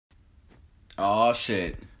Oh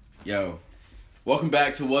shit. Yo. Welcome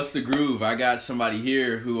back to What's the Groove. I got somebody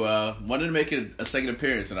here who wanted to make a second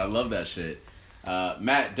appearance, and I love that shit.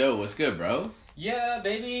 Matt Doe, what's good, bro? Yeah,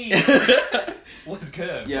 baby. What's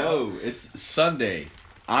good, bro? Yo, it's Sunday.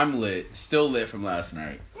 I'm lit. Still lit from last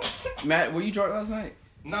night. Matt, were you drunk last night?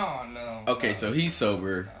 No. Okay, no. so he's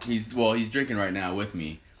sober. He's drinking right now with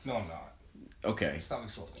me. No, I'm not. Okay. Stop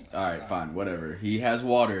exposing us. Alright, fine, whatever. He has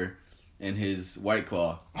water in his White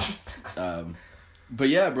Claw. But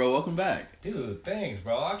yeah, bro, welcome back. Dude, thanks,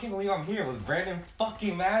 bro. I can't believe I'm here with Brandon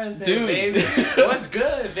fucking Madison, Dude. baby. What's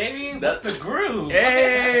good, baby? What's the groove?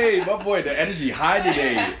 Hey, my boy, the energy high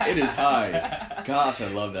today. It is high. Gosh, I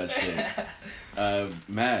love that shit.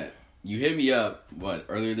 Matt, you hit me up,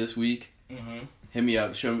 earlier this week? Mm-hmm. Hit me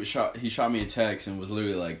up, he shot me a text and was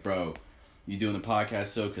literally like, bro, you doing the podcast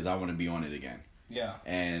still? Because I want to be on it again. Yeah.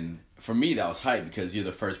 And for me, that was hype because you're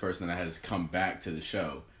the first person that has come back to the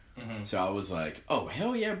show. Mm-hmm. So I was like, oh,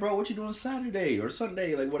 hell yeah, bro, what you doing Saturday or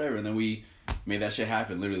Sunday? Like, whatever. And then we made that shit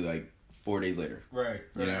happen literally like 4 days later. Right.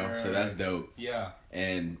 You know? Right, so that's dope. Yeah.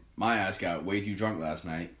 And my ass got way too drunk last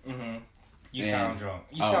night. Mm-hmm. You sound drunk.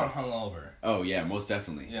 You sound hungover. Oh, yeah, most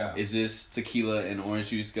definitely. Yeah. Is this tequila and orange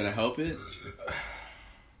juice gonna help it?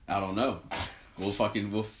 I don't know. We'll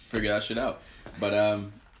figure that shit out. But,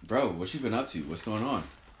 bro, what you been up to? What's going on?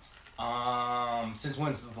 Since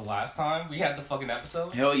when? Since the last time we had the fucking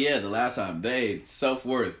episode? Hell yeah, the last time.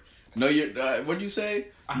 Self-worth. No, what'd you say?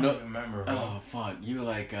 I don't remember, bro. Oh, fuck. You were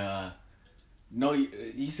like, no,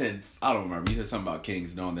 you said, I don't remember. You said something about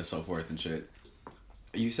kings knowing their self-worth and shit.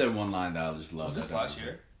 You said one line that I just loved. Was this last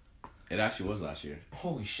year? It actually was last year.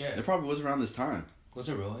 Holy shit. It probably was around this time. Was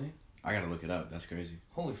it really? I gotta look it up. That's crazy.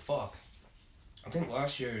 Holy fuck. I think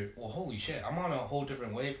last year, holy shit. I'm on a whole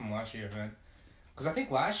different wave from last year, man. Because I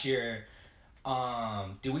think last year,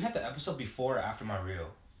 did we have the episode before or after my reel?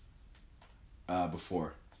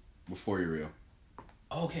 Before your reel.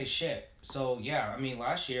 Okay, shit. So, yeah, I mean,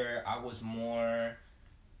 last year, I was more...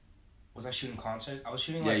 Was I shooting concerts? I was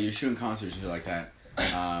shooting Yeah, you're shooting concerts and shit like that.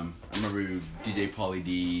 I remember DJ Pauly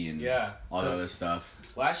D and all the other stuff.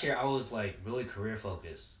 Last year, I was, like, really career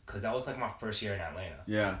focused. Because that was, like, my first year in Atlanta.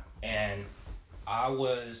 Yeah. And I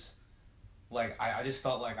was... Like, I just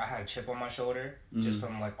felt like I had a chip on my shoulder just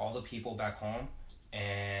from, like, all the people back home.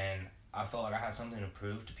 And I felt like I had something to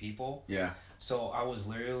prove to people. Yeah. So I was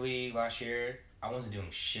literally, last year, I wasn't doing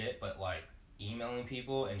shit but, like, emailing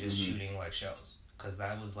people and just shooting, like, shows. Because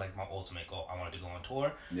that was, like, my ultimate goal. I wanted to go on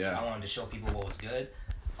tour. Yeah. I wanted to show people what was good.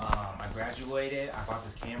 I graduated. I bought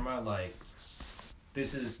this camera. Like,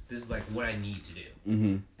 this is like, what I need to do.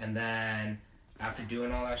 Mm-hmm. And then... After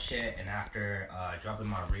doing all that shit and after dropping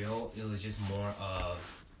my reel, it was just more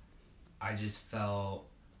of, I just felt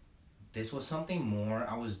this was something more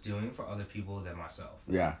I was doing for other people than myself.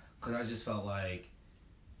 Yeah. Because I just felt like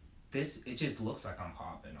it just looks like I'm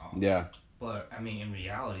popping off. Yeah. But, I mean, in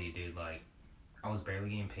reality, dude, like, I was barely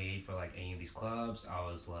getting paid for, like, any of these clubs. I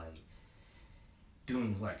was, like,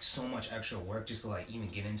 doing, like, so much extra work just to, like, even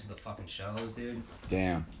get into the fucking shows, dude.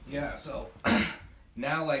 Damn. Yeah, so,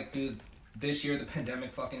 now, like, dude... This year, the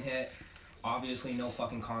pandemic fucking hit. Obviously, no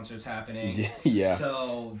fucking concerts happening. Yeah.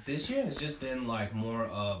 So, this year has just been, like, more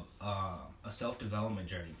of a self-development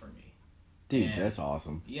journey for me. Dude, and, that's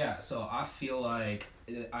awesome. Yeah, so I feel like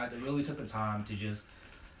I really took the time to just,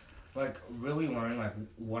 like, really learn, like,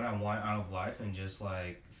 what I want out of life and just,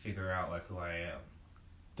 like, figure out, like, who I am.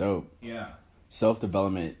 Dope. Yeah.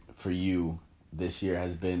 Self-development for you this year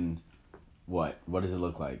has been what? What does it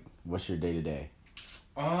look like? What's your day-to-day?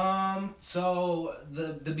 So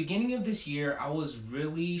the beginning of this year, I was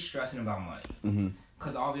really stressing about money. Mm-hmm.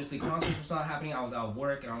 Cause obviously concerts was not happening. I was out of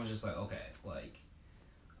work and I was just like, okay, like,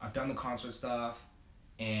 I've done the concert stuff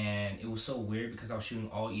and it was so weird because I was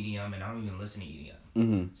shooting all EDM and I don't even listen to EDM.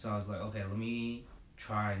 Mm-hmm. So I was like, okay, let me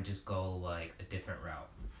try and just go like a different route.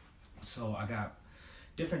 So I got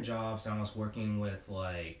different jobs and I was working with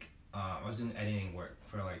like, I was doing editing work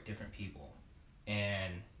for like different people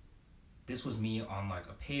and this was me on, like,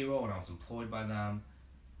 a payroll, and I was employed by them.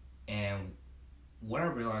 And what I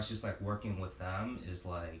realized just, like, working with them is,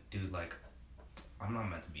 like, dude, like, I'm not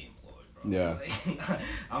meant to be employed, bro. Yeah. Like,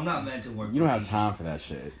 I'm not meant to work You don't have time for that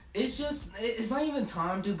shit. It's just, it's not even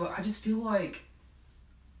time, dude, but I just feel like,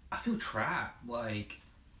 I feel trapped. Like,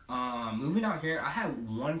 moving out here, I had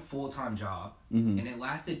one full-time job, and it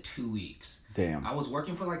lasted 2 weeks. Damn. I was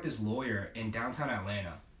working for, like, this lawyer in downtown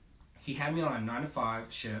Atlanta. He had me on a 9-to-5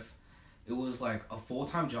 shift. It was, like, a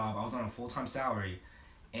full-time job. I was on a full-time salary.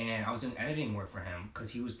 And I was doing editing work for him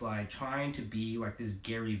because he was, like, trying to be, like, this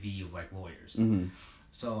Gary Vee of, like, lawyers. Mm-hmm.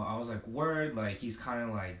 So I was like, word, like, he's kind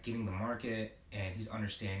of, like, getting the market. and he's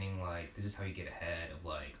understanding like this is how you get ahead of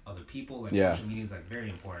like other people. Like Yeah. social media is like very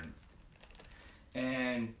important.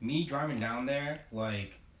 And me driving down there,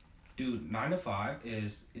 like, dude, 9 to 5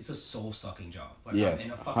 it's a soul sucking job. Like Yes, I'm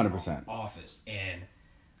in a fucking 100%. office and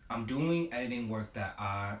I'm doing editing work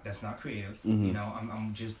that's not creative. Mm-hmm. You know,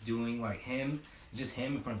 I'm just doing like it's just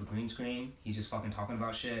him in front of a green screen. He's just fucking talking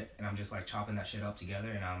about shit, and I'm just like chopping that shit up together,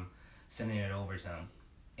 and I'm sending it over to him.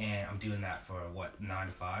 And I'm doing that for 9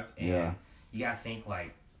 to 5. And Yeah. you gotta think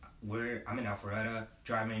like I'm in Alpharetta,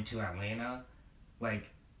 driving into Atlanta. Like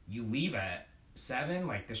you leave at 7,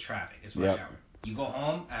 like there's traffic. It's rush hour. You go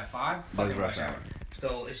home at 5, fucking rush hour.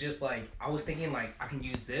 So it's just like I was thinking like I can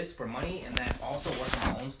use this for money and then also work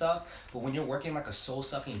on my own stuff. But when you're working like a soul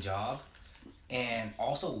sucking job and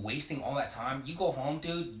also wasting all that time, you go home,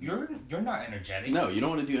 dude, you're not energetic. No, you don't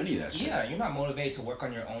want to do any of that shit. Yeah, you're not motivated to work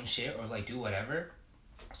on your own shit or like do whatever.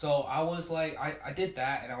 So I was like, I did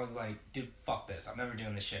that and I was like, dude, fuck this. I'm never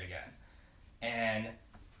doing this shit again. And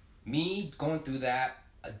me going through that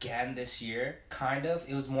again this year, kind of,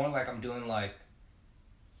 it was more like I'm doing like,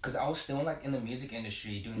 because I was still like in the music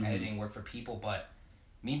industry doing editing work for people, but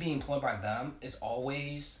me being employed by them is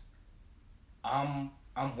always, I'm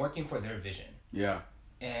working for their vision. Yeah.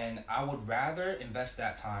 And I would rather invest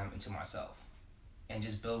that time into myself and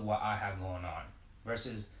just build what I have going on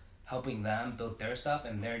versus helping them build their stuff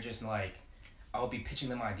and they're just like, I'll be pitching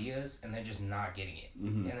them ideas and they're just not getting it.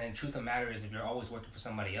 Mm-hmm. And then truth of the matter is if you're always working for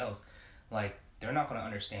somebody else, like they're not going to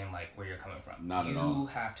understand like where you're coming from. Not at all. You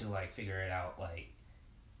have to like figure it out. Like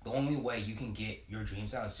the only way you can get your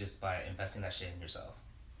dreams out is just by investing that shit in yourself.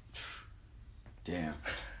 Damn.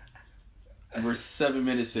 We're 7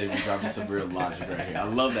 minutes in, we're dropping some real logic right here. I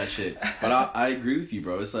love that shit. But I agree with you,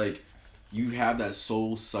 bro. It's like, you have that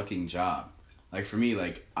soul-sucking job. Like, for me,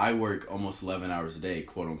 like, I work almost 11 hours a day,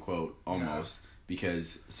 quote-unquote, almost. Yeah.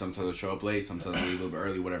 Because sometimes I show up late, sometimes I leave a little bit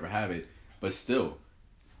early, whatever, have it. But still,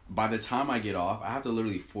 by the time I get off, I have to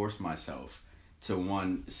literally force myself to,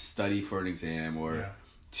 1, study for an exam, or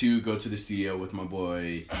 2, go to the studio with my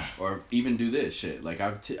boy, or even do this shit. Like,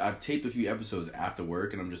 I've taped a few episodes after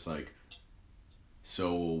work, and I'm just like,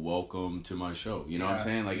 so welcome to my show. You know what I'm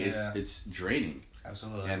saying? Like it's draining.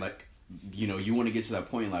 Absolutely. And like, you know, you want to get to that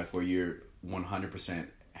point in life where you're 100%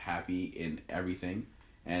 happy in everything.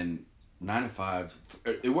 And 9 to 5,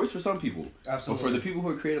 it works for some people. Absolutely. But for the people who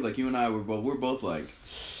are creative, like you and I, we're both like,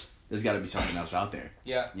 there's got to be something else out there.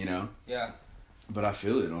 Yeah. You know? Yeah. But I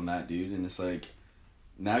feel it on that, dude. And it's like,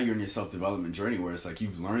 now you're in your self-development journey where it's like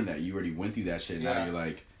you've learned that. You already went through that shit. Now you're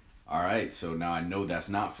like, all right, so now I know that's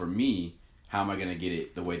not for me. How am I going to get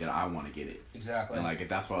it the way that I want to get it? Exactly. And, like,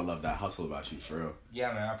 that's why I love that hustle about you, for real.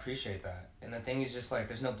 Yeah, man, I appreciate that. And the thing is just, like,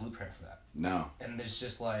 there's no blueprint for that. No. And there's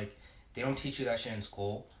just, like, they don't teach you that shit in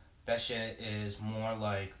school. That shit is more,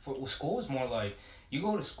 like, school is more, like, you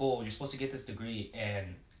go to school, you're supposed to get this degree,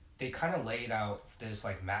 and they kind of laid out this,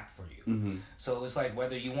 like, map for you. Mm-hmm. So it's, like,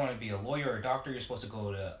 whether you want to be a lawyer or a doctor, you're supposed to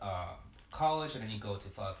go to college, and then you go to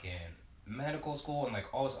fucking medical school and like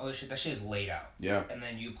all this other shit. That shit is laid out. Yeah. And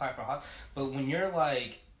then you apply for but when you're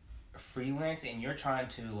like freelance and you're trying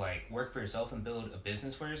to like work for yourself and build a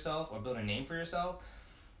business for yourself or build a name for yourself,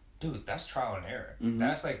 dude, that's trial and error. Mm-hmm.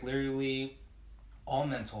 That's like literally all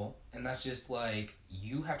mental, and that's just like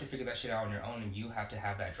you have to figure that shit out on your own, and you have to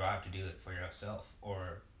have that drive to do it for yourself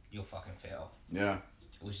or you'll fucking fail. Yeah.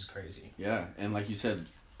 Which is crazy. Yeah. And like you said,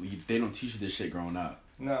 they don't teach you this shit growing up.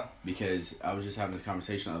 No. Because I was just having this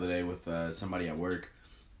conversation the other day with somebody at work.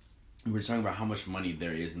 We were talking about how much money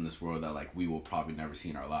there is in this world that like we will probably never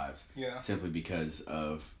see in our lives. Yeah. Simply because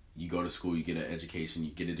of you go to school, you get an education,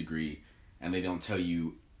 you get a degree, and they don't tell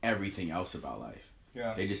you everything else about life.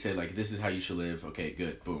 Yeah. They just say like, this is how you should live. Okay,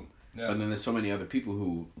 good, boom. Yeah. But then there's so many other people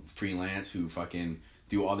who freelance, who fucking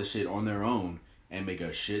do all this shit on their own and make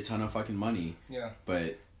a shit ton of fucking money. Yeah.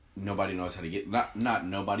 But nobody knows how to get, not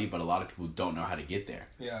nobody, but a lot of people don't know how to get there.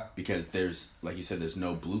 Yeah. Because there's, like you said, there's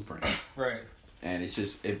no blueprint. Right. And it's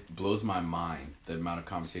just, it blows my mind, the amount of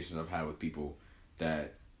conversations I've had with people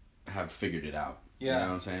that have figured it out. Yeah. You know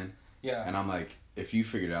what I'm saying? Yeah. And I'm like, if you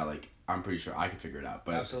figured it out, like, I'm pretty sure I can figure it out.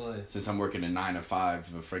 But absolutely. Since I'm working a 9 to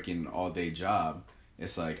 5, a freaking all-day job,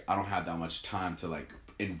 it's like, I don't have that much time to, like,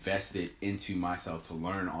 invest it into myself to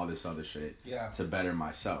learn all this other shit. Yeah. To better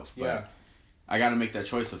myself. But yeah. I gotta make that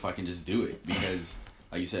choice to fucking just do it. Because,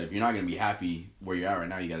 like you said, if you're not gonna be happy where you're at right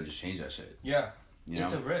now, you gotta just change that shit. Yeah. You know?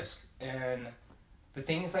 It's a risk. And the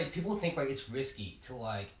thing is, like, people think, like, it's risky to,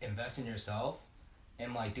 like, invest in yourself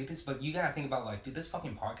and, like, do this. But you gotta think about, like, dude, this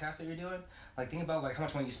fucking podcast that you're doing, like, think about, like, how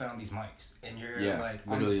much money you spend on these mics. And you're, like...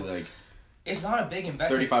 literally, like... It's not a big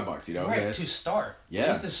investment. $35, you know? Right, to start. Yeah.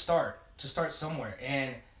 Just to start. To start somewhere.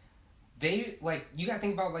 And they, like, you gotta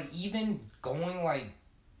think about, like, even going, like,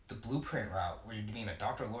 the blueprint route where you're being a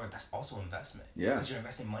doctor or lawyer, that's also investment. Yeah. Because you're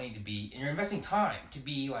investing money and you're investing time to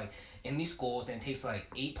be, like, in these schools, and it takes, like,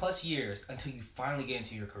 8+ years until you finally get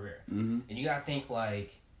into your career. Mm-hmm. And you gotta think,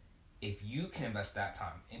 like, if you can invest that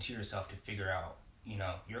time into yourself to figure out, you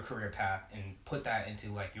know, your career path and put that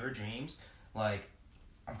into, like, your dreams, like,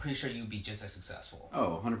 I'm pretty sure you'd be just as successful.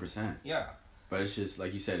 Oh, 100%. Yeah. But it's just,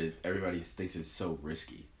 like you said, everybody thinks it's so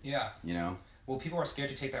risky. Yeah. You know? Well, people are scared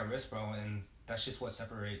to take that risk, bro, and that's just what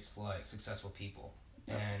separates, like, successful people.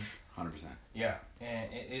 And 100%. yeah, and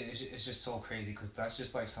it's just so crazy, because that's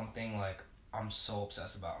just, like, something, like, I'm so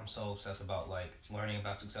obsessed about. I'm so obsessed about, like, learning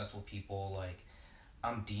about successful people. Like,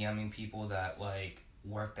 I'm DMing people that, like,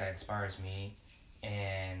 work that inspires me,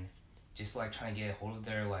 and just, like, trying to get a hold of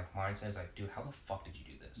their, like, mindsets. Like, dude, how the fuck did you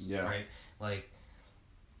do this? Yeah. Right? Like,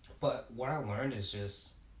 but what I learned is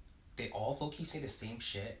just, they all low-key say the same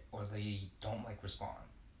shit, or they don't, like, respond.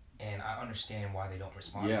 And I understand why they don't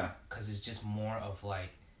respond. Yeah. Because it's just more of, like,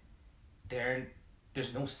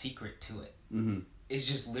 there's no secret to it. Mm-hmm. It's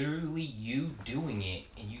just literally you doing it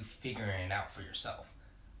and you figuring it out for yourself.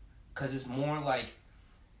 Because it's more like,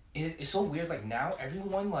 it's so weird, like, now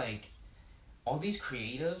everyone, like, all these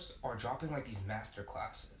creatives are dropping, like, these master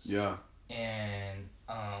classes. Yeah. And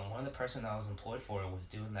one of the person that I was employed for was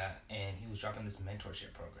doing that, and he was dropping this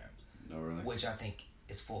mentorship program. Oh, really? Which I think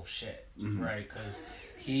is full of shit, mm-hmm. right? Because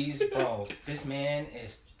this man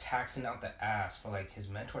is taxing out the ass for, like, his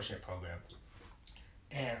mentorship program.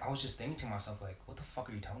 And I was just thinking to myself, like, what the fuck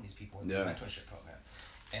are you telling these people in the mentorship program?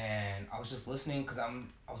 And I was just listening, because I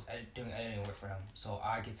was doing editing work for him, so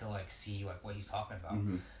I get to, like, see, like, what he's talking about.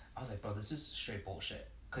 Mm-hmm. I was like, bro, this is straight bullshit.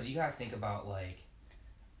 Because you gotta think about, like,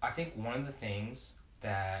 I think one of the things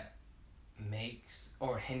that makes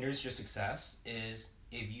or hinders your success is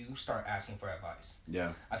if you start asking for advice.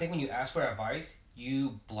 Yeah. I think when you ask for advice,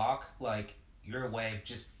 you block, like, your way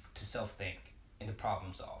just to self-think and to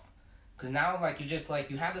problem solve. Because now, like, you're just, like,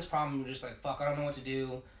 you have this problem, you're just like, fuck, I don't know what to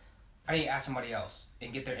do. I need to ask somebody else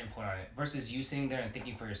and get their input on it. Versus you sitting there and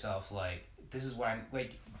thinking for yourself, like, this is what I'm,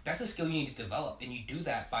 like, that's a skill you need to develop. And you do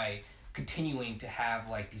that by continuing to have,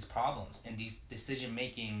 like, these problems and these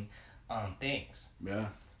decision-making things. Yeah.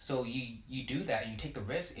 So you do that, and you take the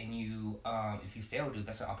risk, and you, if you fail, dude,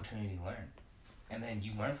 that's an opportunity to learn. And then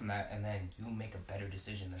you learn from that, and then you make a better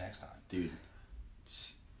decision the next time. Dude,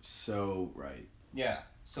 so right. Yeah.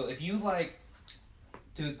 So if you, like,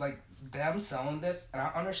 dude, like, them selling this, and I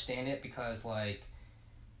understand it because, like,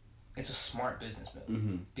 it's a smart business move.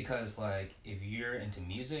 Mm-hmm. Because, like, if you're into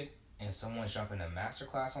music and someone's dropping a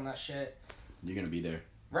masterclass on that shit, you're gonna be there.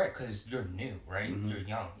 Right, because you're new, right? Mm-hmm. You're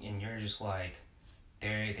young, and you're just, like,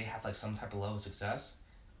 they have, like, some type of level of success.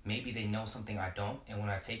 Maybe they know something I don't, and when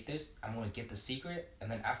I take this, I'm going to get the secret, and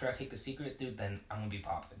then after I take the secret, dude, then I'm going to be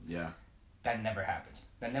popping. Yeah. That never happens.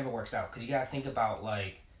 That never works out, because you got to think about,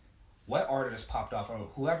 like, what artist popped off, or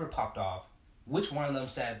whoever popped off, which one of them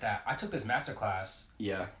said that I took this masterclass,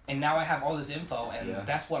 yeah, and now I have all this info, and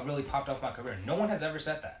that's what really popped off my career. No one has ever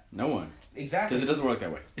said that. No one. Exactly. Because it doesn't work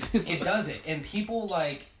that way. It doesn't. And people,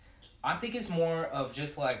 like, I think it's more of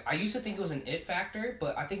just, like, I used to think it was an it factor,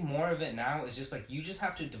 but I think more of it now is just, like, you just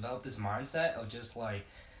have to develop this mindset of just, like,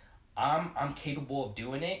 I'm capable of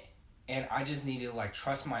doing it, and I just need to, like,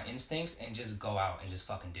 trust my instincts and just go out and just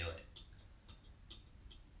fucking do it.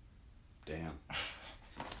 Damn.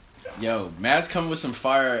 Yo, Matt's coming with some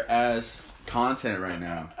fire ass content right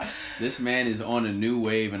now. This man is on a new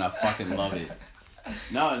wave, and I fucking love it.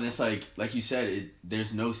 No, and it's like you said,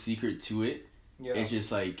 there's no secret to it. Yeah. It's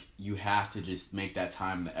just like you have to just make that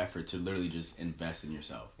time and the effort to literally just invest in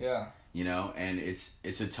yourself. Yeah. You know, and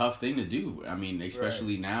it's a tough thing to do. I mean,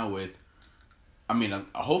 especially now with, I mean,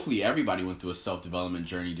 hopefully everybody went through a self-development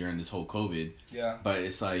journey during this whole COVID. Yeah. But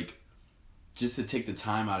it's like, just to take the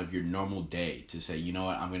time out of your normal day to say, you know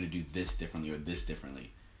what, I'm going to do this differently or this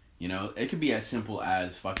differently. You know, it could be as simple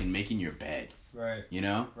as fucking making your bed. Right. You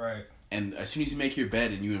know? Right. And as soon as you make your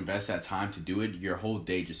bed and you invest that time to do it, your whole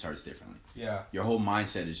day just starts differently. Yeah. Your whole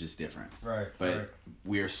mindset is just different. Right. But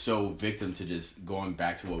we are so victim to just going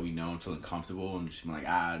back to what we know and feeling comfortable and just being like,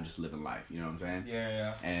 I'm just living life. You know what I'm saying? Yeah,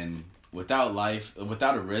 yeah. And without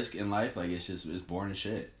a risk in life, like, it's boring as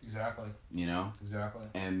shit. Exactly. You know? Exactly.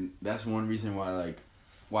 And that's one reason why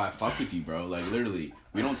I fuck with you, bro. Like, literally,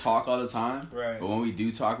 we don't talk all the time. Right. But when we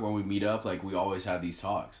do talk, when we meet up, like, we always have these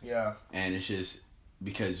talks. Yeah. And it's just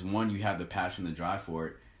because, one, you have the passion, the drive for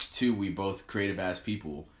it. Two, we both creative ass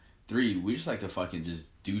people. Three, we just like to fucking just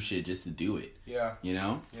do shit just to do it. Yeah. You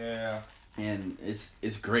know? Yeah. And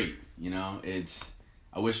it's great, you know?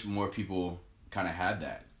 I wish more people kind of had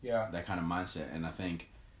that. Yeah. That kind of mindset. And I think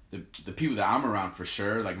the people that I'm around for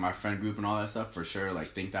sure, like my friend group and all that stuff for sure, like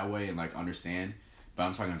think that way and like understand. But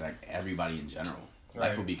I'm talking about like everybody in general. Right.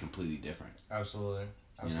 Life will be completely different. Absolutely.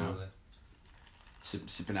 You know?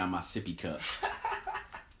 Sipping out my sippy cup.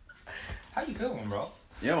 How you feeling, bro?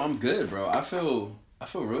 Yo, I'm good, bro. I feel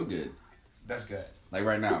real good. That's good. Like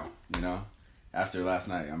right now, you know? After last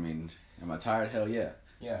night, I mean, am I tired? Hell yeah.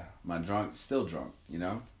 Yeah. Am I drunk? Still drunk, you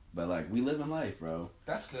know? But like, we live in life, bro.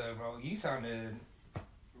 That's good, bro. You sounded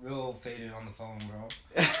real faded on the phone, bro.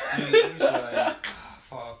 You was like,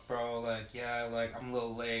 fuck, bro. Like, yeah, like, I'm a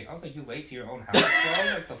little late. I was like, you late to your own house,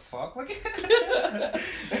 bro? Like, the fuck? Like,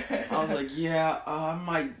 I was like, yeah, I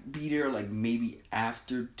might be there, like, maybe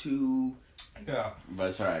after 2. Yeah. But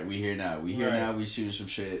it's alright. We here now. We here now. We shooting some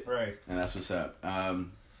shit. Right. And that's what's up.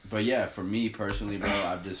 But yeah, for me personally, bro,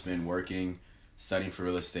 I've just been working, studying for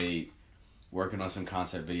real estate, working on some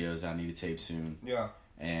concept videos I need to tape soon. Yeah.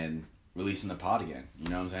 And releasing the pod again. You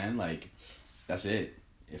know what I'm saying? Like, that's it.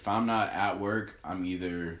 If I'm not at work, I'm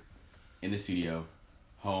either in the studio,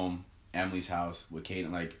 home, Emily's house with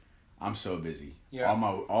Kaden. Like, I'm so busy. Yeah.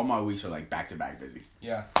 All my weeks are like back to back busy.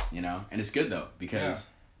 Yeah. You know? And it's good though, because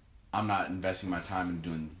I'm not investing my time in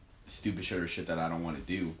doing stupid shit or shit that I don't want to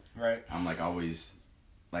do. Right. I'm like always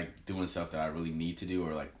like doing stuff that I really need to do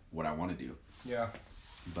or like what I want to do. Yeah.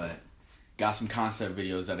 But got some concept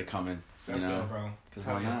videos that are coming. That's good, bro. Because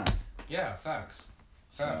why not? Yeah, facts.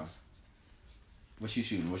 Facts. So, what you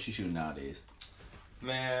shooting nowadays?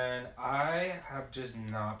 Man, I have just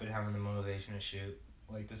not been having the motivation to shoot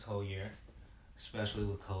like this whole year, especially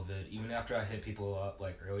with COVID. Even after I hit people up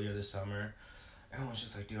like earlier this summer, everyone's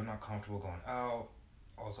just like, dude, I'm not comfortable going out,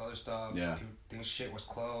 all this other stuff. Yeah. People think shit was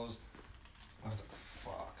closed. I was like,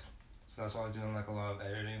 fuck. So that's why I was doing like a lot of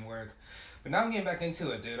editing work. But now I'm getting back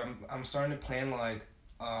into it, dude. I'm starting to plan like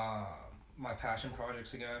my passion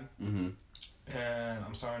projects again. Mm-hmm. And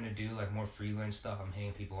I'm starting to do like more freelance stuff. I'm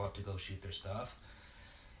hitting people up to go shoot their stuff.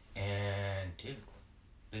 And dude,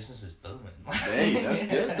 business is booming. Hey, that's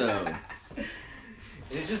good though.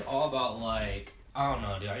 It's just all about like, I don't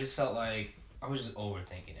know, dude. I just felt like I was just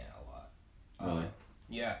overthinking it a lot. Really?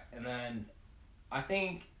 Yeah, and then I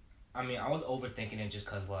was overthinking it just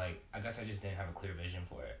because like I guess I just didn't have a clear vision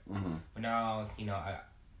for it. Mm-hmm. But now, you know,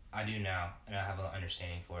 I do now, and I have an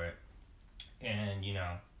understanding for it. And you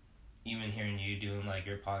know, even hearing you doing like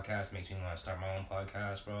your podcast makes me want to start my own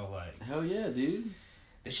podcast, bro. Like, hell yeah, dude.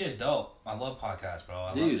 This shit's dope. I love podcasts, bro. I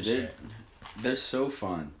love Dude, this shit. They're so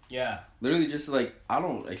fun. Yeah. Literally, just like, I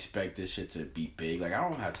don't expect this shit to be big. Like, I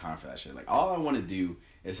don't have time for that shit. Like, all I want to do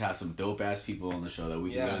is have some dope ass people on the show that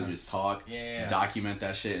we can literally just talk, document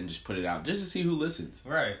that shit, and just put it out just to see who listens.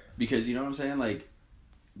 Right. Because you know what I'm saying? Like,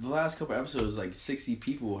 the last couple episodes, like 60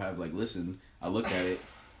 people have like listened. I looked at it,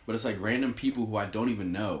 but it's like random people who I don't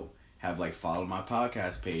even know have like followed my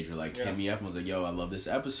podcast page or like hit me up and was like, "Yo, I love this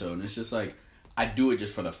episode," and it's just like, I do it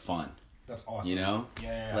just for the fun. That's awesome. You know?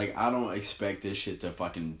 Yeah. Like, I don't expect this shit to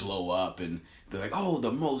fucking blow up and be like, oh,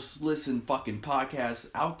 the most listened fucking podcast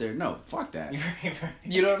out there. No, fuck that. Right.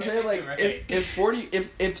 You know what I'm saying? Like,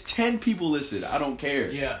 if 10 people listen, I don't care.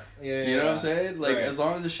 Yeah. You know what I'm saying? Like, as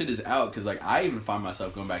long as the shit is out, because, like, I even find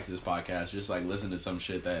myself going back to this podcast, just, like, listen to some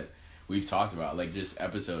shit that we've talked about, like, just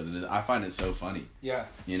episodes, and I find it so funny. Yeah.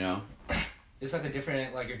 You know? It's like a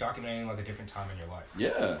different, like, you're documenting, like, a different time in your life.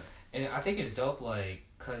 Yeah. And I think it's dope, like,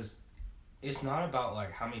 because it's not about,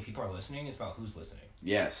 like, how many people are listening. It's about who's listening.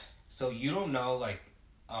 Yes. So you don't know, like,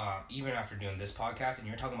 even after doing this podcast and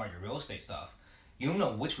you're talking about your real estate stuff, you don't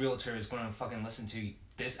know which realtor is going to fucking listen to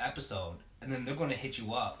this episode. And then they're going to hit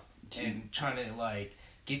you up and trying to, like,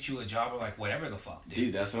 get you a job or, like, whatever the fuck, dude.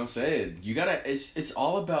 Dude, that's what I'm saying. You gotta, it's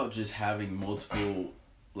all about just having multiple,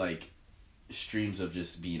 like, streams of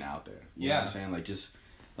just being out there. You know what I'm saying? Like, just...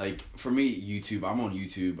 Like, for me, YouTube, I'm on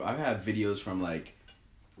YouTube. I've had videos from, like,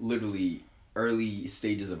 literally early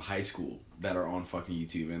stages of high school that are on fucking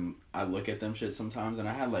YouTube. And I look at them shit sometimes, and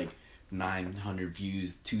I had, like, 900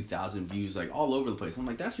 views, 2,000 views, like, all over the place. I'm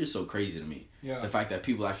like, that's just so crazy to me. Yeah. The fact that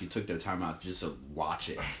people actually took their time out just to watch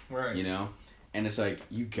it. Right. You know? And it's like,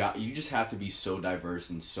 you just have to be so diverse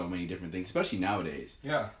in so many different things, especially nowadays.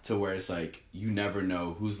 Yeah. To where it's like, you never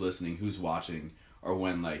know who's listening, who's watching, or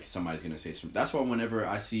when, like, somebody's gonna say something. That's why whenever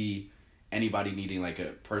I see anybody needing, like, a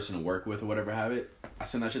person to work with or whatever have it, I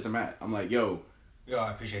send that shit to Matt. I'm like, yo,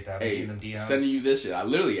 I appreciate that. Hey, sending you this shit. I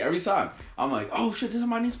literally, every time, I'm like, oh, shit, this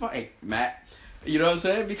somebody needs spot. Hey, Matt. You know what I'm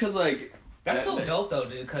saying? Because, like... That's so dope, though,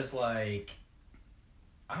 dude, because, like,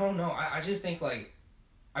 I don't know. I just think, like,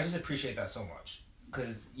 I just appreciate that so much.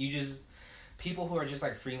 Because you just... People who are just,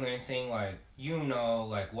 like, freelancing, like, you know,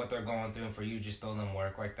 like, what they're going through, and for you just throw them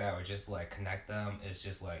work like that or just, like, connect them is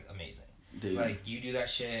just, like, amazing. Dude. Like, you do that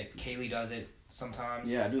shit. Kaylee does it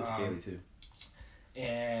sometimes. Yeah, I do it to Kaylee, too.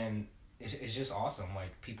 And it's just awesome.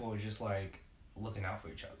 Like, people are just, like, looking out for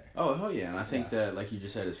each other. Oh, hell yeah. And I think that, like you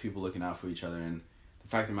just said, it's people looking out for each other. And the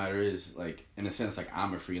fact of the matter is, like, in a sense, like,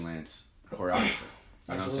 I'm a freelance choreographer.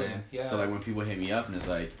 You know what I'm saying? Yeah. So, like, when people hit me up and it's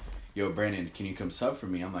like, yo, Brandon, can you come sub for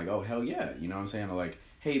me? I'm like, oh, hell yeah. You know what I'm saying? Or like,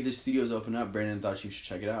 hey, this studio's open up. Brandon thought you should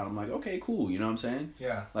check it out. I'm like, okay, cool. You know what I'm saying?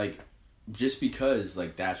 Yeah. Like, just because,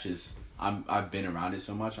 like, that's just, I've been around it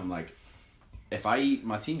so much, I'm like, if I eat,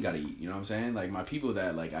 my team gotta eat. You know what I'm saying? Like, my people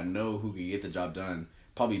that, like, I know who can get the job done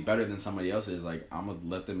probably better than somebody else's, like, I'm gonna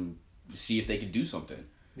let them see if they can do something.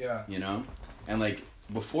 Yeah. You know? And, like,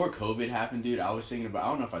 before COVID happened, dude, I was thinking about, I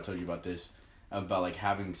don't know if I told you about this, about, like,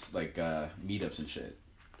 having, like, meetups and shit.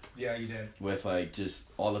 Yeah, you did. With, like,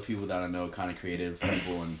 just all the people that I know, kind of creative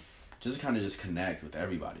people, and just kind of just connect with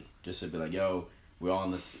everybody. Just to be like, yo, we're all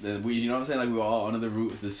on this, you know what I'm saying? Like, we're all under the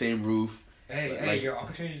roof, the same roof. Hey, like, your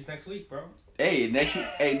opportunity's next week, bro. Hey,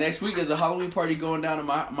 next week there's a Halloween party going down in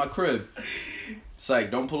my crib. It's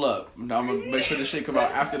like, don't pull up. I'm gonna make sure the shit come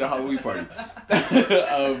out after the Halloween party.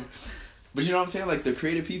 But you know what I'm saying? Like, the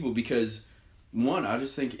creative people, because, one, I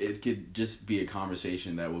just think it could just be a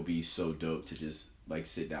conversation that will be so dope to just, like,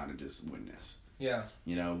 sit down and just witness. Yeah.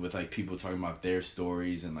 You know, with, like, people talking about their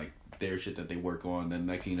stories and, like, their shit that they work on. Then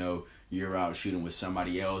next thing you know, you're out shooting with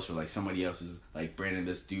somebody else, or, like, somebody else is, like, Brandon,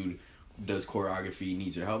 this dude does choreography,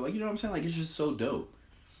 needs your help. Like, you know what I'm saying? Like, it's just so dope.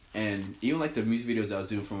 And even, like, the music videos I was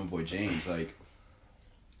doing for my boy James, like,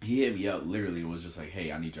 he hit me up literally and was just like,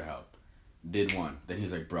 hey, I need your help. Did one. Then he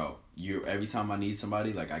was like, bro, every time I need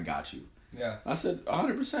somebody, like, I got you. Yeah. I said,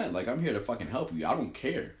 100%. Like, I'm here to fucking help you. I don't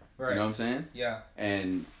care. Right. You know what I'm saying? Yeah.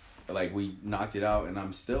 And, like, we knocked it out, and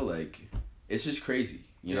I'm still, like, it's just crazy.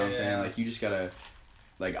 You know what I'm saying? Like, you just gotta,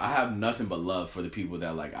 like, I have nothing but love for the people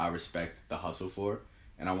that, like, I respect the hustle for.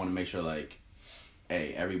 And I want to make sure, like,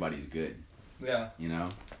 hey, everybody's good. Yeah. You know?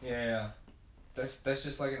 Yeah. That's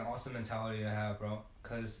just, like, an awesome mentality to have, bro.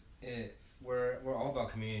 Because we're all about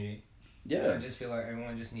community. Yeah. I just feel like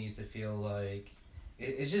everyone just needs to feel like...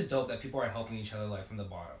 It's just dope that people are helping each other, like, from the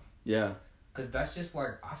bottom. Yeah. Because that's just,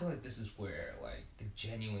 like... I feel like this is where, like, the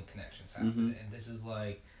genuine connections happen. Mm-hmm. And this is,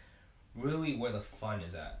 like, really where the fun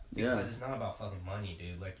is at. Because it's not about fucking money,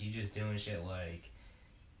 dude. Like, you just doing shit, like...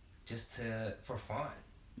 Just for fun.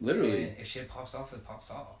 Literally. And if shit pops off, it pops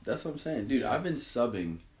off. That's what I'm saying. Dude, I've been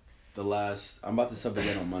subbing I'm about to sub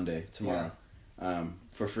again on Monday, tomorrow. Yeah.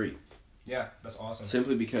 For free. Yeah, that's awesome.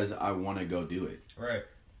 Simply because I want to go do it. Right.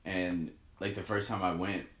 And, like, the first time I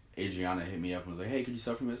went, Adriana hit me up and was like, hey, could you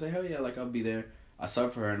sub for me? I said, hell yeah, like, I'll be there. I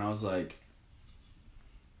subbed for her, and I was like,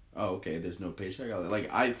 oh, okay, there's no paycheck.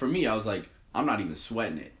 For me, I was like, I'm not even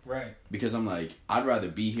sweating it. Right. Because I'm like, I'd rather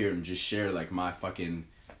be here and just share, like, my fucking,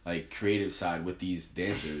 like, creative side with these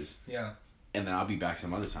dancers. Yeah. And then I'll be back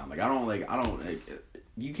some other time. Like,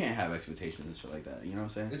 you can't have expectations and shit like that. You know what I'm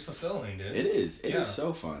saying? It's fulfilling, dude. It is. It is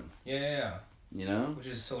so fun. Yeah. You know? Which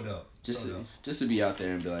is so dope. Just to be out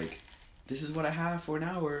there and be like, this is what I have for an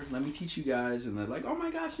hour. Let me teach you guys. And they're like, oh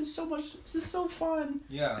my gosh, this is so fun.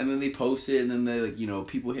 Yeah. And then they post it, and then they, like, you know,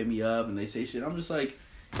 people hit me up and they say shit. I'm just like,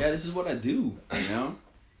 yeah, this is what I do. You know?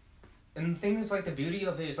 And the thing is, like, the beauty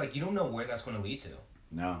of it is, like, you don't know where that's going to lead to.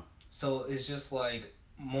 No. So it's just like,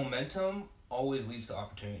 momentum always leads to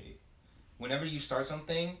opportunity. Whenever you start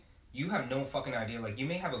something, you have no fucking idea. Like, you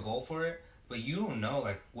may have a goal for it, but you don't know,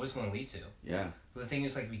 like, what it's going to lead to. Yeah. But the thing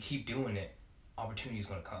is, like, we keep doing it, opportunity is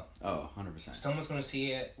going to come. Oh, 100%. Someone's going to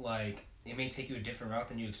see it, like, it may take you a different route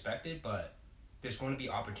than you expected, but there's going to be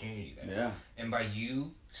opportunity there. Yeah. And by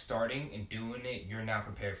you starting and doing it, you're now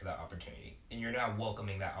prepared for that opportunity. And you're now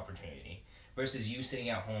welcoming that opportunity. Versus you sitting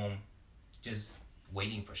at home just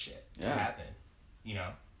waiting for shit to happen. You know?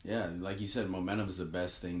 Yeah, like you said, momentum is the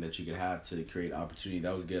best thing that you could have to create opportunity.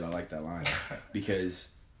 That was good. I like that line. Because,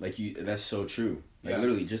 that's so true. Like,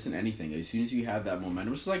 literally, just in anything. As soon as you have that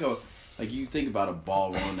momentum, it's like you think about a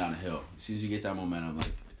ball rolling down a hill. As soon as you get that momentum,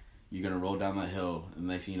 like, you're going to roll down that hill, and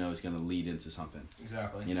the next thing you know, it's going to lead into something.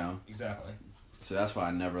 Exactly. You know? Exactly. So that's why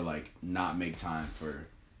I never, like, not make time for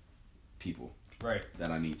people. Right. That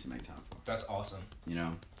I need to make time for. That's awesome. You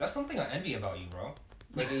know? That's something I envy about you, bro.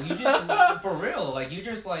 Like, you just, for real, like, you're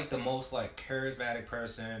just, like, the most, like, charismatic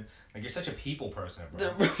person. Like, you're such a people person,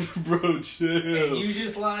 bro. Bro, chill. And you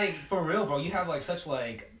just, like, for real, bro, you have, like, such,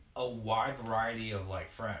 like, a wide variety of,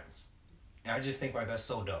 like, friends. And I just think, like, that's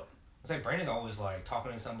so dope. It's like, Brandon's always, like,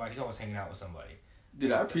 talking to somebody. He's always hanging out with somebody.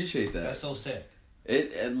 Dude, I appreciate that. That's so sick.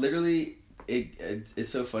 It literally, it's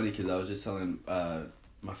so funny because I was just telling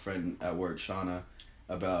my friend at work, Shauna,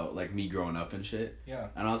 about like me growing up and shit. Yeah.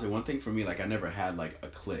 And I was like, one thing for me, like I never had like a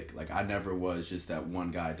clique. Like I never was just that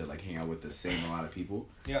one guy to like hang out with the same amount of people.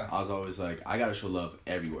 Yeah. I was always like, I gotta show love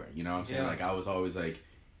everywhere. You know what I'm saying? Yeah. Like I was always like,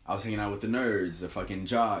 I was hanging out with the nerds, the fucking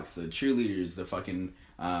jocks, the cheerleaders, the fucking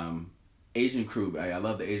Asian crew. I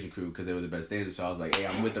love the Asian crew because they were the best dancers. So I was like, hey,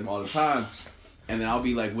 I'm with them all the time. And then I'll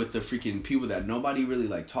be like with the freaking people that nobody really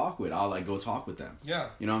like talk with. I'll like go talk with them. Yeah.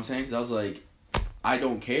 You know what I'm saying? Because I was like, I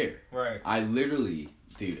don't care. Right. I literally,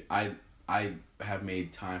 dude, I have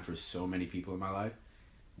made time for so many people in my life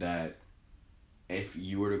that if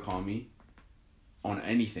you were to call me on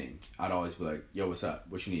anything, I'd always be like, yo, what's up?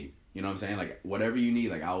 What you need? You know what I'm saying? Like, whatever you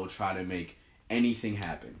need, like, I will try to make anything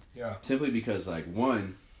happen. Yeah. Simply because, like,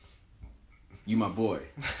 one, you my boy.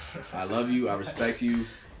 I love you. I respect you.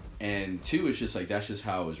 And two, it's just, like, that's just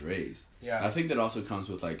how I was raised. Yeah. I think that also comes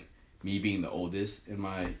with, like, me being the oldest in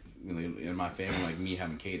my family, like, me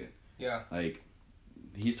having Caden. Yeah. Like,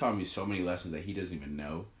 he's taught me so many lessons that he doesn't even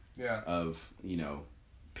know. Yeah. Of, you know,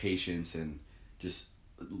 patience and just,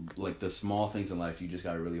 like, the small things in life. You just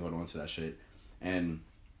gotta really hold on to that shit. And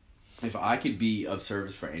if I could be of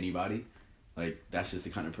service for anybody, like, that's just the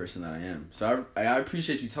kind of person that I am. So I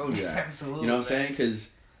appreciate you telling me that. Absolutely. You know what I'm saying? Because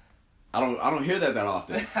I don't hear that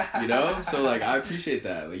often. You know? So, like, I appreciate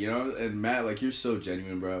that. Like, you know? And Matt, like, you're so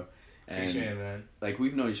genuine, bro. And, appreciate it, man. Like,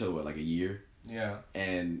 we've known each other, what, like a year? Yeah.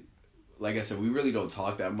 And like I said, we really don't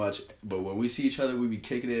talk that much. But when we see each other, we be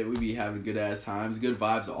kicking it. We be having good-ass times. Good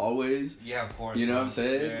vibes always. Yeah, of course. You know what I'm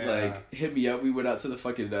saying? Yeah. Like, hit me up. We went out to the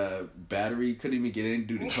fucking Battery. Couldn't even get in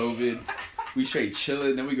due to COVID. We straight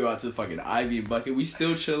chilling. Then we go out to the fucking Ivy and Bucket. We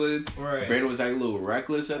still chilling. Right. Brandon was like a little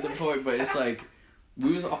reckless at the point. But it's like,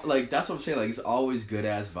 we was like, that's what I'm saying. Like, it's always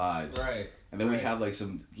good-ass vibes. Right. And then we have like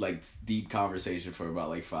some like deep conversation for about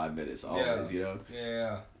like 5 minutes always, you know?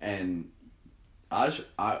 Yeah. And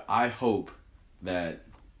I hope that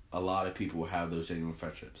a lot of people will have those genuine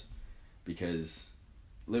friendships, because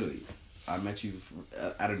literally I met you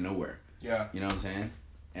out of nowhere. Yeah. You know what I'm saying?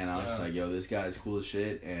 And I was just like, yo, this guy's cool as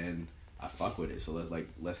shit, and I fuck with it. So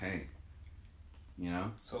let's hang. You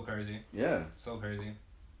know? So crazy. Yeah. So crazy.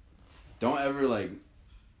 Don't ever like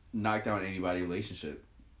knock down anybody's relationship.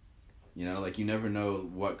 You know, like you never know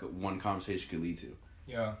what one conversation could lead to.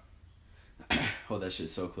 Yeah. Oh, that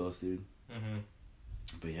shit's so close, dude. Mhm.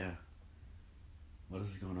 But yeah. What else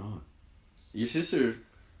is going on? Your sister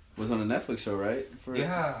was on a Netflix show, right?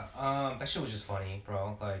 Yeah. That shit was just funny,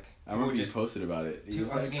 bro. Like, I remember you posted about it. You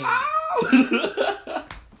was like,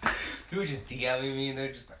 people were just DMing me and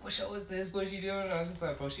they're just like, what show is this? What is she doing? And I was just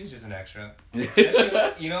like, bro, she was just an extra. That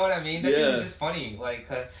shit, you know what I mean? That shit was just funny. Like,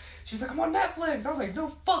 she was like, I'm on Netflix. I was like, no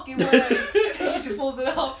fucking way. And then she just pulls it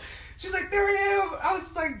up. She was like, there I am. I was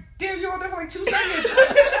just like, damn, you were on there for like 2 seconds.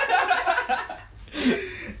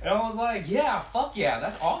 And I was like, yeah, fuck yeah,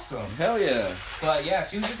 that's awesome. Hell yeah. But yeah,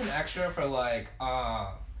 she was just an extra for like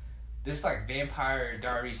this like Vampire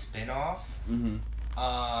Diaries spinoff. Mm-hmm.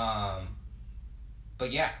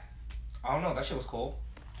 But yeah, I don't know, that shit was cool.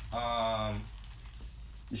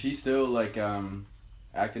 Is she still like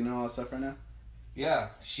acting and all that stuff right now? Yeah,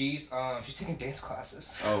 she's taking dance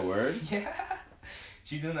classes. Oh, word? Yeah.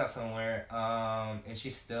 She's doing that somewhere. And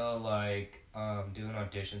she's still like doing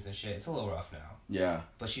auditions and shit. It's a little rough now. Yeah.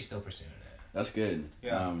 But she's still pursuing it. That's good.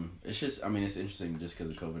 Yeah. It's just, I mean, it's interesting just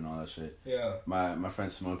because of COVID and all that shit. Yeah. My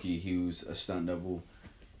friend Smokey, he was a stunt double.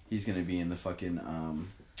 He's gonna be in the fucking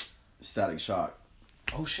Static Shock.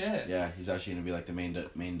 Oh shit. Yeah, he's actually gonna be like the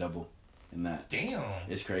main double in that. Damn.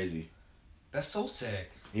 It's crazy. That's so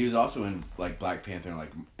sick. He was also in like Black Panther and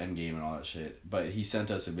like Endgame and all that shit. But he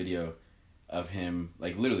sent us a video of him,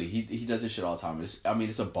 like literally he does this shit all the time.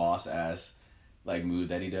 It's a boss ass like move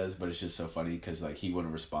that he does, but it's just so funny because like he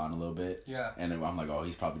wouldn't respond a little bit. Yeah. And I'm like, oh,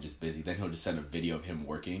 he's probably just busy. Then he'll just send a video of him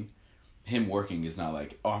working. Him working is not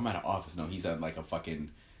like, oh, I'm at an office. No, he's at like a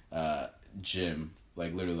fucking gym,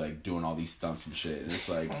 like literally like doing all these stunts and shit. And it's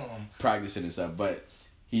like practicing and stuff. But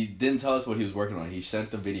he didn't tell us what he was working on. He sent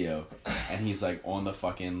the video, and he's like on the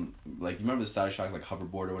fucking, like, you remember the Static Shock like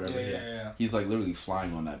hoverboard or whatever? Yeah. He's like literally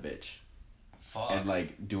flying on that bitch. Fuck. And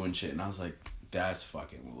like doing shit. And I was like, that's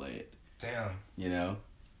fucking lit. Damn. You know?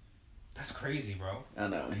 That's crazy, bro. I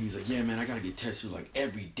know. And he's like, yeah, man, I gotta get tested like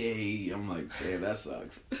every day. I'm like, damn, that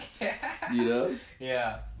sucks. You know?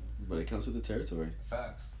 Yeah. But it comes with the territory.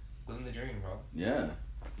 Facts. Living the dream, bro. Yeah.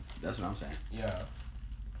 That's what I'm saying. Yeah.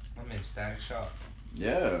 I'm in Static Shock.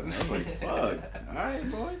 Yeah. I was like, fuck. Alright,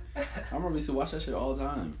 boy. I remember we used to watch that shit all the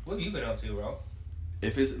time. What have you been up to, bro?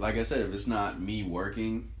 If it's, like I said, if it's not me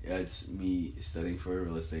working, it's me studying for a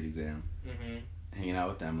real estate exam. Mm-hmm. Hanging out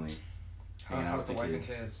with Emily. How's the wife and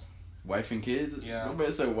kids? Wife and kids? Yeah. My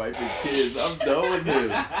man said wife and kids. I'm done with him.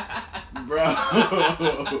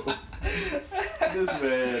 Bro. This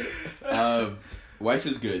man. Wife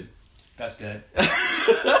is good. That's good.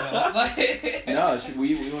 No,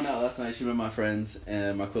 we went out last night. She met my friends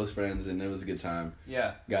and my close friends, and it was a good time.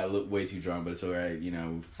 Yeah. Got way too drunk, but it's alright, you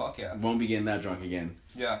know. Fuck yeah. Won't be getting that drunk again.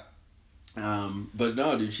 Yeah. But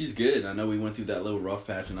no, dude, she's good. I know we went through that little rough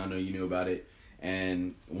patch, and I know you knew about it.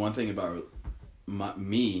 And one thing about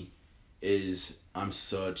me is I'm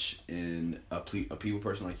such a people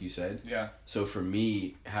person, like you said. Yeah. So for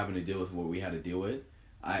me, having to deal with what we had to deal with,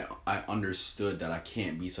 I understood that I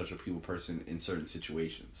can't be such a people person in certain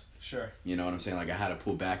situations. Sure. You know what I'm saying? Like, I had to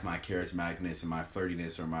pull back my charismaticness and my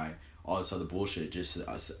flirtiness or my all this other bullshit just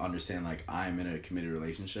to understand, like, I'm in a committed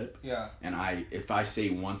relationship. Yeah. And if I say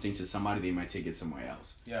one thing to somebody, they might take it somewhere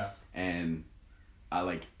else. Yeah. And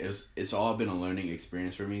it's all been a learning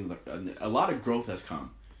experience for me. A lot of growth has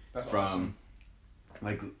come. That's from awesome.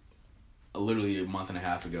 Like literally a month and a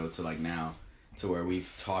half ago to like now, to where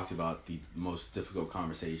we've talked about the most difficult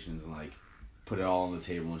conversations and like put it all on the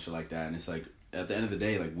table and shit like that. And it's like at the end of the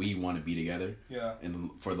day, like we want to be together. Yeah.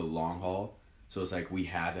 And for the long haul. So it's like we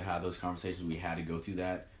had to have those conversations. We had to go through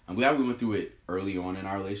that. I'm glad we went through it early on in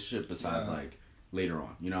our relationship, besides like later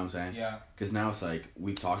on. You know what I'm saying? Yeah. Because now it's like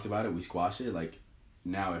we've talked about it, we squashed it. Like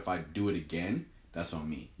now, if I do it again, that's on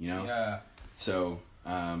me. You know? Yeah. So,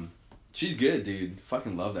 she's good, dude.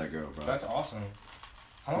 Fucking love that girl, bro. That's awesome.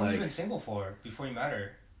 How long have you been single for before you met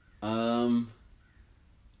her? I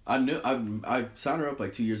signed her up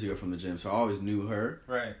like 2 years ago from the gym, so I always knew her.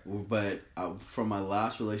 Right. But from my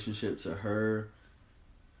last relationship to her,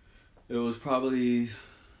 it was probably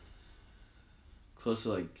close to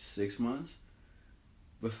like 6 months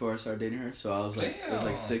before I started dating her. So I was like, it was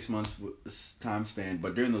like 6 months time span.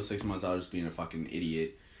 But during those 6 months, I was just being a fucking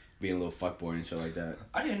idiot, being a little fuckboy and shit like that.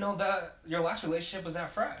 I didn't know that your last relationship was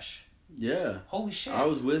that fresh. Yeah. Holy shit. I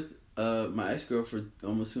was with my ex-girl for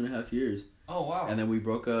almost 2.5 years. Oh, wow. And then we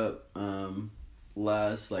broke up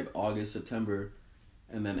last like August, September.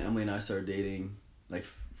 And then Emily and I started dating like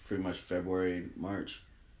pretty much February, March.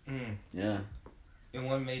 Mm. Yeah. And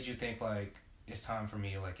what made you think like it's time for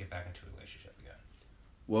me to like get back into a relationship again?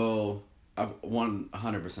 Well,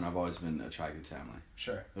 100%. I've always been attracted to Emily.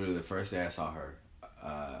 Sure. Literally, the first day I saw her,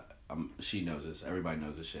 she knows this. Everybody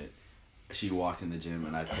knows this shit. She walked in the gym,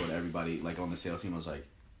 and I told everybody, like on the sales team, I was like,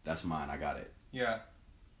 "That's mine. I got it." Yeah.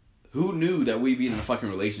 Who knew that we'd be in a fucking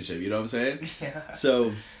relationship? You know what I'm saying? Yeah.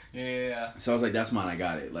 So. Yeah. So I was like, "That's mine. I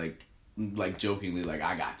got it." Like jokingly, like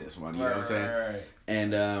I got this one. You know what I'm saying? Right.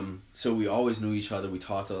 And so we always knew each other. We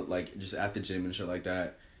talked like just at the gym and shit like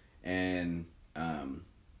that. And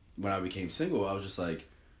when I became single, I was just like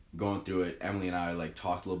going through it. Emily and I like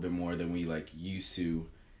talked a little bit more than we like used to.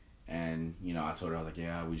 And you know, I told her, I was like,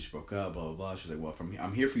 "Yeah, we just broke up." Blah blah blah. She's like, "Well,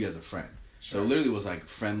 I'm here for you as a friend." Sure. So it literally was like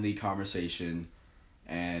friendly conversation,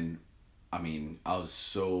 and I mean, I was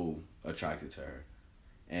so attracted to her,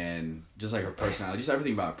 and just like her personality, just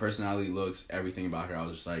everything about her personality, looks, everything about her. I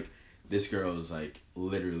was just like, this girl is like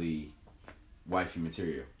literally wifey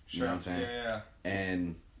material. You know what I'm saying? Yeah.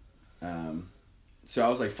 And so I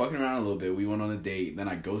was like fucking around a little bit. We went on a date. Then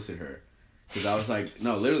I ghosted her. Because I was like,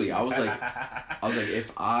 no, literally, I was like,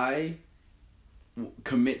 if I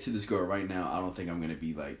commit to this girl right now, I don't think I'm going to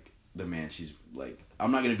be, like, the man she's, like,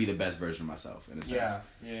 I'm not going to be the best version of myself, in a sense.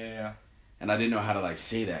 Yeah. And I didn't know how to, like,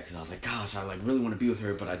 say that, because I was like, gosh, I, like, really want to be with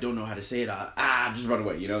her, but I don't know how to say it. Just run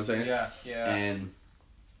away, you know what I'm saying? Yeah. And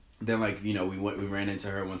then, like, you know, we ran into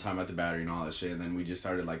her one time at the Battery and all that shit, and then we just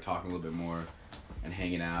started, like, talking a little bit more and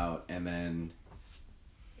hanging out, and then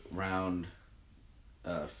around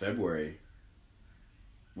February...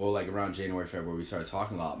 Well, like, around January, February, we started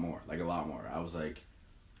talking a lot more. I was like,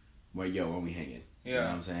 well, yo, when we hanging? Yeah. You know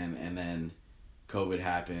what I'm saying? And then COVID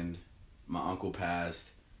happened. My uncle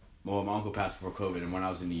passed. Well, my uncle passed before COVID. And when I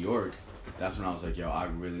was in New York, that's when I was like, yo, I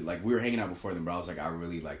really, like, we were hanging out before then, but I was like, I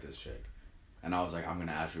really like this chick. And I was like, I'm going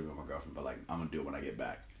to actually be with my girlfriend, but, like, I'm going to do it when I get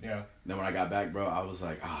back. Yeah. Then when I got back, bro, I was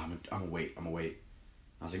like, I'm going to wait.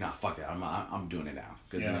 I was like, nah, fuck that. I'm doing it now.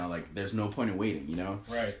 Because, you know, like, there's no point in waiting, you know?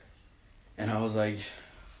 Right. And I was like...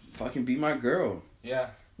 fucking be my girl. Yeah.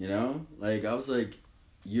 You know? Like, I was like,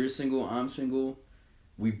 you're single, I'm single.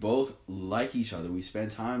 We both like each other. We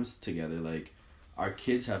spend times together. Like, our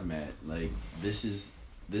kids have met. Like, this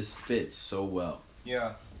fits so well.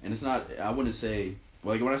 Yeah. And it's not, I wouldn't say,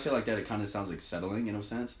 well, like, when I say like that, it kind of sounds like settling in a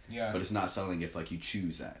sense. Yeah. But it's not settling if, like, you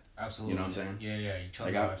choose that. Absolutely. You know what I'm saying? Yeah. You chose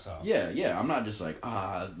like, that yourself. Yeah. I'm not just like,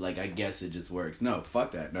 like, I guess it just works. No,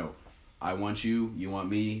 fuck that. No. I want you. You want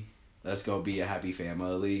me. Let's go be a happy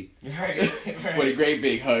family. Right. With a great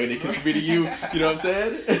big hug. It could be to you. You know what I'm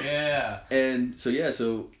saying? Yeah. And so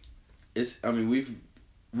it's. I mean,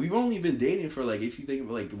 we've only been dating for like, if you think of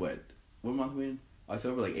like what month we in?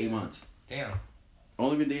 October, like 8 months. Damn.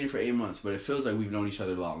 Only been dating for 8 months, but it feels like we've known each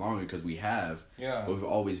other a lot longer because we have. Yeah. But we've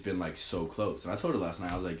always been like so close. And I told her last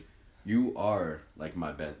night, I was like, you are like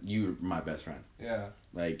you're my best friend. Yeah.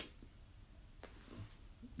 Like,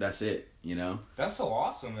 that's it, you know? That's so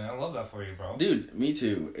awesome, man. I love that for you, bro. Dude, me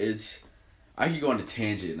too. I could go on a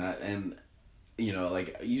tangent, and you know,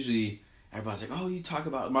 like, usually everybody's like, oh, you talk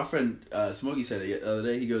about, my friend Smokey said it the other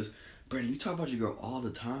day, he goes, Brandon, you talk about your girl all the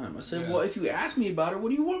time. I said, well, if you ask me about her, what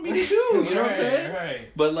do you want me to do? You know what I'm saying? Right.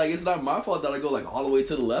 But, like, it's not my fault that I go, like, all the way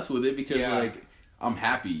to the left with it because, like, I'm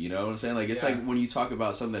happy, you know what I'm saying? Like, it's like when you talk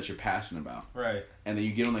about something that you're passionate about. Right. And then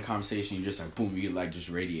you get on the conversation, you just, like, boom, you, like, just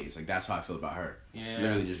radiates. Like, that's how I feel about her. Yeah.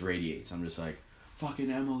 Literally just radiates. I'm just like,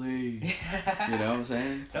 fucking Emily. You know what I'm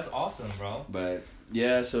saying? That's awesome, bro. But,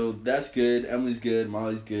 yeah, so that's good. Emily's good.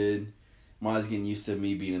 Molly's good. Molly's getting used to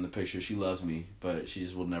me being in the picture. She loves me, but she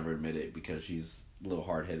just will never admit it because she's a little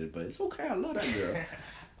hard-headed. But it's okay. I love that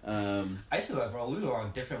girl. I used to like, bro, we were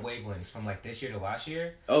on different wavelengths from like this year to last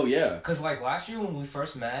year. Oh yeah. Cause like last year when we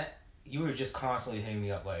first met, you were just constantly hitting me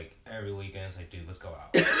up like every weekend. It's like, dude, let's go out.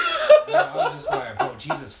 I was just like, bro,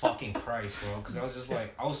 Jesus fucking Christ, bro. Cause I was just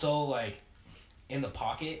like, I was so like in the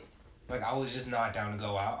pocket. Like I was just not down to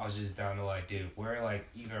go out. I was just down to like, dude, we're like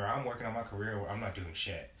either I'm working on my career or I'm not doing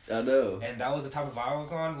shit. I know. And that was the type of vibe I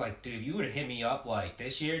was on. Like, dude, you would have hit me up like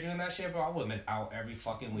this year doing that shit, bro. I would have been out every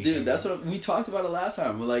fucking weekend. Dude, that's what we talked about it last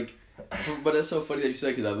time. We're like, but it's so funny that you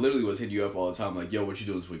said because I literally was hitting you up all the time. Like, yo, what you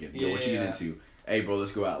doing this weekend? Yo, what you getting into? Hey, bro,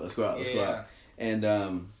 let's go out. Let's go out. Let's go out. And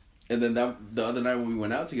then the other night when we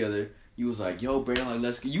went out together, you was like, yo, Brandon, like,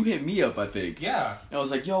 let's go. You hit me up, I think. Yeah. And I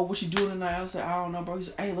was like, yo, what you doing tonight? I was like, I don't know, bro. He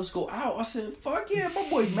said, hey, let's go out. I said, fuck yeah, my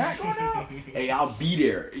boy Matt going out. Hey, I'll be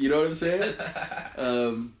there. You know what I'm saying?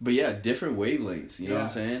 But yeah, different wavelengths. You know what I'm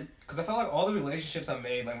saying? Because I felt like all the relationships I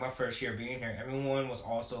made, like my first year being here, everyone was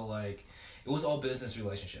also like, it was all business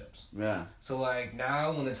relationships. Yeah. So like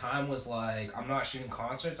now when the time was like, I'm not shooting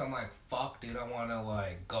concerts, I'm like, fuck, dude, I want to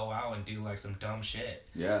like go out and do like some dumb shit.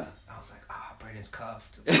 Yeah. I was like, Brandon's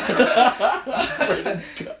cuffed. Brandon's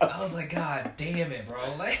cuffed. I was like, God damn it, bro.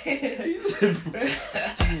 Like,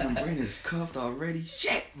 damn, Brandon's cuffed already.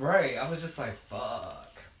 Shit. Right. I was just like,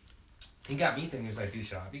 fuck. He got me thinking, he was like, dude,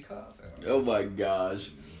 should I be cuffed? Oh my gosh.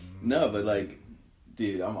 No, but like,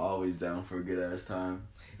 dude, I'm always down for a good ass time.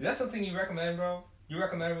 Is that something you recommend, bro? You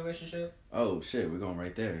recommend a relationship? Oh shit, we're going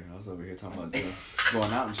right there. I was over here talking about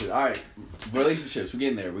going out and shit. All right, relationships. We're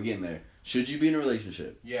getting there. We're getting there. Should you be in a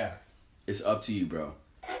relationship? Yeah. It's up to you, bro.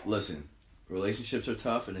 Listen, relationships are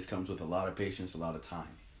tough, and it comes with a lot of patience, a lot of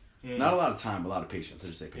time. Not a lot of time, a lot of patience.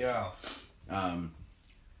 Let's just say patience. Yeah.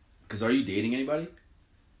 Because are you dating anybody?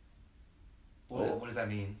 What does that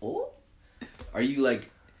mean? Oh. Are you like?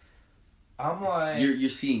 I'm like you're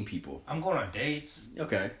seeing people. I'm going on dates.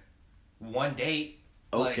 Okay. One date.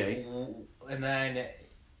 Okay. Like, and then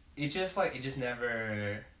it just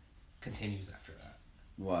never continues after that.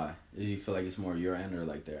 Why? Do you feel like it's more your end or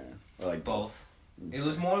like their end? Or like both? It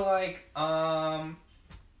was more like I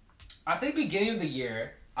think beginning of the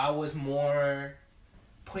year I was more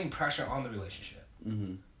putting pressure on the relationship.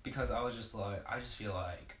 Mm-hmm. Because I was just like, I just feel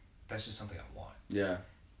like that's just something I want. Yeah.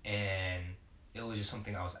 And it was just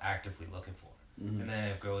something I was actively looking for. Mm-hmm. And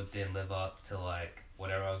then if girl didn't live up to like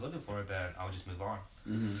whatever I was looking for, then I would just move on.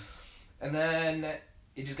 Mm-hmm. And then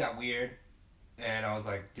it just got weird, and I was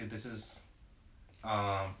like, dude, this is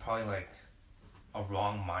probably like a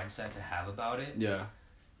wrong mindset to have about it. Yeah.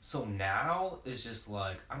 So now it's just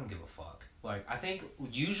like I don't give a fuck. Like I think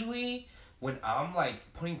usually when I'm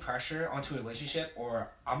like putting pressure onto a relationship or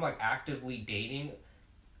I'm like actively dating,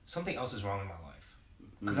 something else is wrong in my life.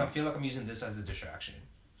 Because I feel like I'm using this as a distraction.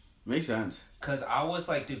 Makes sense. Because I was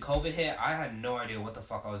like, dude, COVID hit. I had no idea what the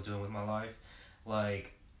fuck I was doing with my life.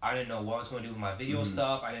 Like, I didn't know what I was going to do with my video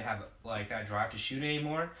stuff. I didn't have, like, that drive to shoot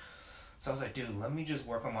anymore. So I was like, dude, let me just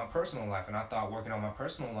work on my personal life. And I thought working on my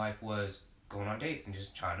personal life was going on dates and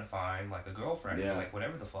just trying to find, like, a girlfriend. Yeah. Or, like,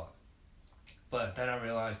 whatever the fuck. But then I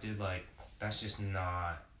realized, dude, like, that's just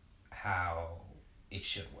not how it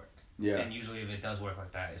should work. Yeah. And usually if it does work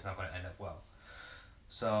like that, it's not going to end up well.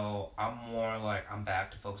 So I'm more like, I'm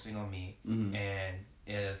back to focusing on me. Mm-hmm. And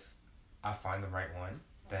if I find the right one,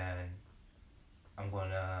 then I'm going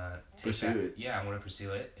to pursue it. Yeah, I'm going to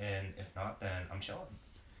pursue it. And if not, then I'm chilling.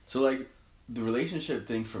 So, like, the relationship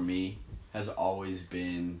thing for me has always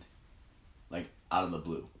been, like, out of the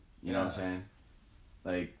blue. You know what I'm saying?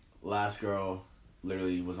 Like, last girl,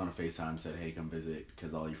 literally was on a FaceTime, said, hey, come visit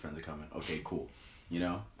because all your friends are coming. Okay, cool. You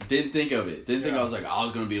know? Didn't think of it. Didn't think I was like, I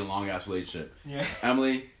was going to be in a long-ass relationship. Yeah.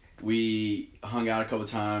 Emily, we hung out a couple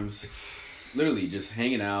times. Literally just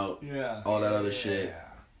hanging out. Yeah. All that other shit. Yeah.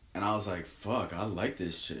 And I was like, fuck, I like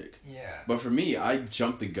this chick. Yeah. But for me, I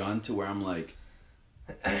jumped the gun to where I'm like,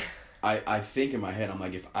 I think in my head, I'm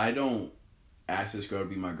like, if I don't ask this girl to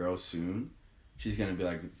be my girl soon, she's going to be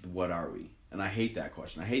like, what are we? And I hate that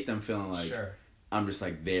question. I hate them feeling like I'm just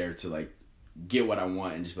like there to like get what I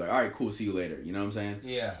want and just be like, all right, cool, see you later. You know what I'm saying?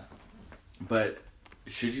 Yeah. But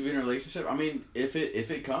should you be in a relationship? I mean, if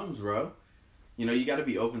it comes, bro, you know, you got to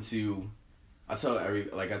be open to. I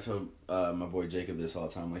tell my boy Jacob this all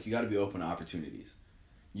the time. Like, you got to be open to opportunities.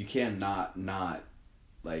 You can't not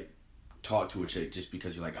like talk to a chick just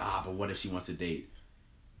because you're like, but what if she wants to date,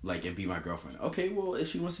 like, and be my girlfriend? Okay, well,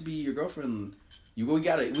 if she wants to be your girlfriend, we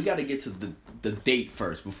gotta get to the date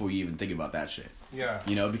first before you even think about that shit. Yeah.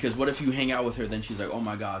 You know, because what if you hang out with her, then she's like, oh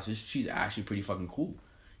my gosh, she's actually pretty fucking cool.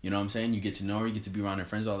 You know what I'm saying? You get to know her, you get to be around her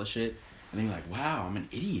friends, all this shit, and then you're like, wow, I'm an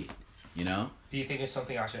idiot. You know? Do you think it's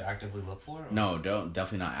something I should actively look for? Or? No,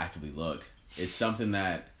 definitely not actively look. It's something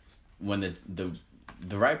that when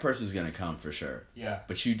the right person's gonna come for sure. Yeah.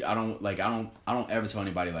 But I don't ever tell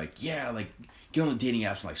anybody like, yeah, like get on the dating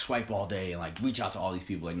apps and like swipe all day and like reach out to all these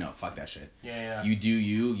people. Like, no, fuck that shit. Yeah. You do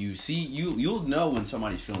you see you'll know when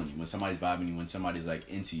somebody's feeling you, when somebody's vibing you, when somebody's like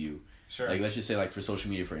into you. Sure. Like, let's just say like for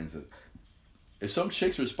social media, for instance, if some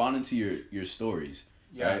chick's responding to your stories,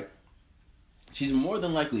 right? She's more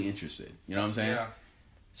than likely interested. You know what I'm saying? Yeah.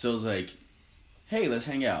 So it's like, hey, let's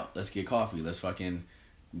hang out. Let's get coffee. Let's fucking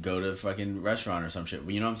go to a fucking restaurant or some shit.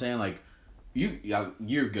 But you know what I'm saying? Like,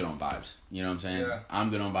 you're good on vibes. You know what I'm saying? Yeah. I'm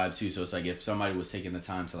good on vibes too. So it's like if somebody was taking the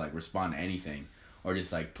time to like respond to anything or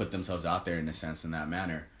just like put themselves out there in a sense in that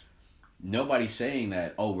manner, nobody's saying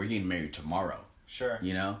that, oh, we're getting married tomorrow. Sure.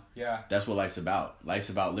 You know? Yeah. That's what life's about. Life's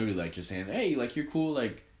about literally like just saying, hey, like you're cool.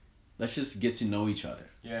 Like, let's just get to know each other.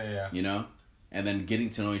 Yeah. You know? And then getting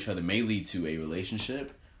to know each other may lead to a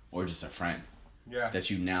relationship or just a friend. Yeah. That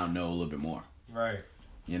you now know a little bit more. Right.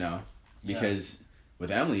 You know? Because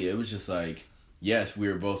with Emily, it was just like, yes, we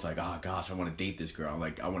were both like, oh gosh, I want to date this girl.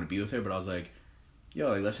 Like, I want to be with her. But I was like, yo,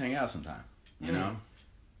 like, let's hang out sometime. You know?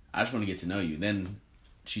 I just want to get to know you. Then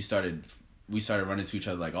we started running to each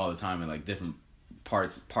other like all the time in like different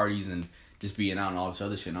parties and just being out and all this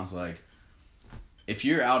other shit. And I was like, if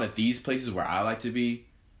you're out at these places where I like to be,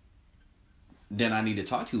 then I need to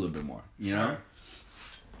talk to you a little bit more, you know?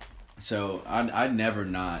 So I never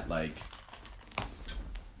not like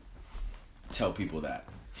tell people that.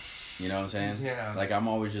 You know what I'm saying? Yeah. Like, I'm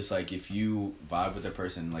always just like, if you vibe with a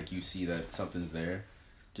person, like you see that something's there,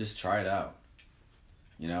 just try it out.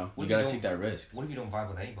 You know? You gotta take that risk. What if you don't vibe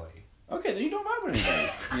with anybody? Okay, then you don't vibe with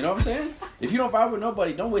anybody. You know what I'm saying? If you don't vibe with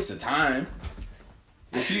nobody, don't waste the time.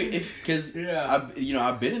 Because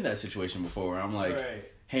I've been in that situation before where I'm like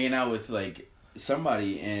hanging out with like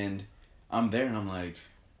somebody and I'm there and I'm like,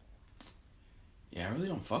 yeah, I really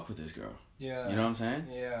don't fuck with this girl. Yeah. You know what I'm saying?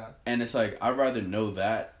 Yeah. And it's like, I'd rather know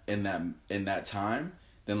that in that time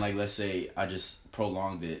than like, let's say I just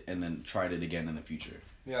prolonged it and then tried it again in the future.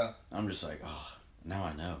 Yeah. I'm just like, oh, now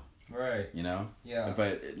I know. Right. You know? Yeah.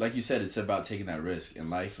 But like you said, it's about taking that risk in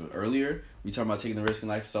life. Earlier, we talked about taking the risk in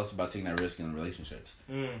life. It's also about taking that risk in relationships.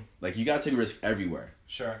 Like, you gotta take a risk everywhere.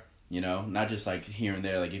 Sure. You know? Not just like here and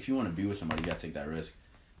there. Like, if you want to be with somebody, you gotta take that risk.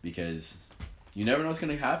 Because you never know what's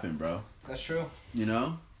gonna happen, bro. That's true. You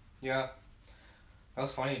know? Yeah. That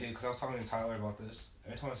was funny, dude, because I was talking to Tyler about this.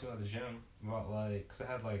 Every time I see him at the gym, about like, because I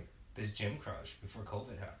had like this gym crush before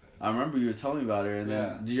COVID happened. I remember you were telling me about her, and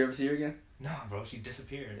then did you ever see her again? Nah, bro, she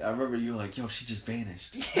disappeared. I remember you were like, yo, she just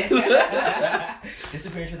vanished.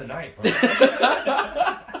 Disappeared to the night, bro.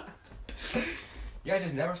 Yeah, I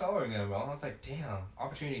just never saw her again, bro. I was like, damn,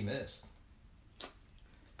 opportunity missed.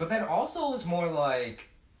 But then also it's more like,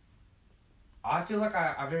 I feel like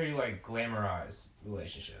I very like glamorize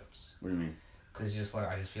relationships. What do you mean? Cause just like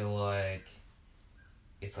I just feel like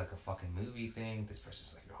it's like a fucking movie thing. This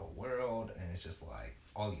person's like your whole world, and it's just like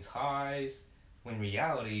all these highs. When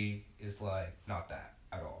reality is like not that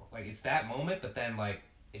at all. Like it's that moment, but then like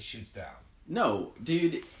it shoots down. No,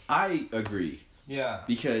 dude, I agree. Yeah.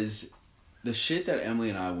 Because the shit that Emily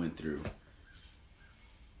and I went through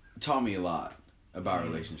taught me a lot about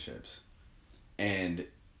relationships. And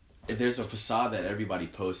if there's a facade that everybody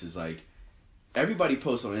posts is like, everybody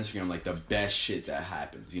posts on Instagram like the best shit that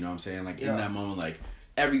happens. You know what I'm saying? Like in that moment, like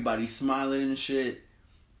everybody's smiling and shit.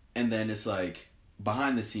 And then it's like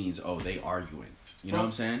behind the scenes, oh, they arguing. You know what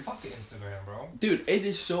I'm saying? Fuck Instagram, bro. Dude, it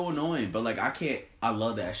is so annoying. But like I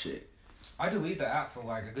love that shit. I deleted the app for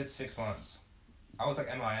like a good 6 months. I was like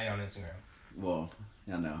MIA on Instagram. Well,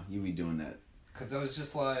 I know you be doing that. Cause I was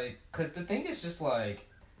just like, cause the thing is just like,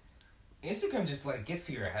 Instagram just like gets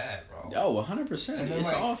to your head, bro. Oh, 100%. It's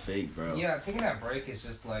like, all fake, bro. Yeah, taking that break is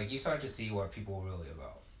just like you start to see what people are really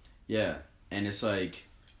about. Yeah, and it's like,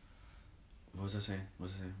 what was I saying?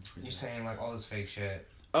 You're saying like all this fake shit.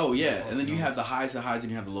 Oh yeah, and then you have the highs, and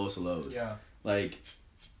you have the lowest of lows. Yeah. Like,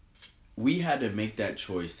 we had to make that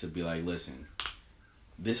choice to be like, listen,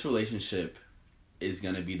 this relationship is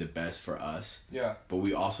gonna be the best for us. Yeah. But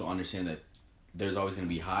we also understand that there's always gonna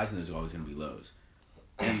be highs and there's always gonna be lows.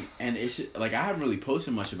 And it's like I haven't really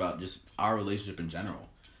posted much about just our relationship in general,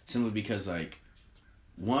 simply because like,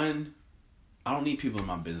 one, I don't need people in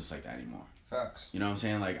my business like that anymore. Facts. You know what I'm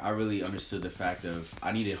saying? Like, I really understood the fact of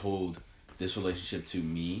I need to hold this relationship to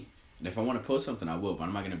me, and if I want to post something, I will. But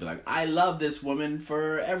I'm not gonna be like, I love this woman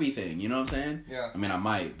for everything. You know what I'm saying? Yeah. I mean, I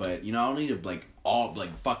might, but you know, I don't need to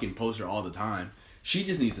like fucking post her all the time. She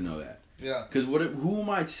just needs to know that. Yeah. Because who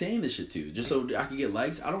am I saying this shit to? Just so I can get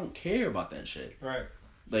likes? I don't care about that shit. Right.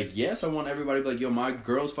 Like, yes, I want everybody to be like, yo, my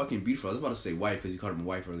girl's fucking beautiful. I was about to say wife because you called him a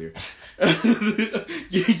wife earlier.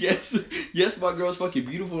 yes, my girl's fucking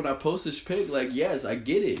beautiful, and I post this pic. Like, yes, I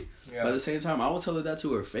get it. Yeah. But at the same time, I will tell her that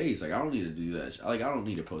to her face. Like, I don't need to do that. Like, I don't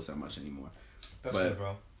need to post that much anymore. That's good,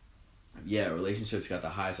 bro. Yeah, relationships got the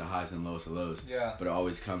highs of highs and lowest of lows. Yeah. But it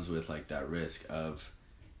always comes with, like, that risk of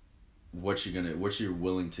what you're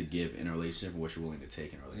willing to give in a relationship and what you're willing to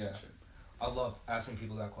take in a relationship. Yeah. I love asking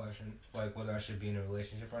people that question, like whether I should be in a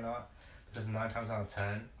relationship or not. Because 9 times out of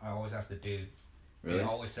 10, I always ask the dude. Really? They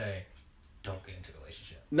always say, "Don't get into a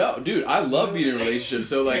relationship." No, dude, I love being in a relationship.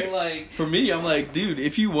 So like, for me, I'm like, dude,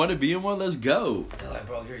 if you want to be in one, let's go. They're like,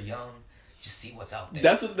 bro, you're young. Just see what's out there.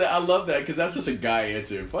 That's what I love that because that's such a guy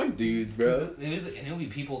answer. Fuck dudes, bro. It'll be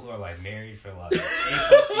people who are like married for like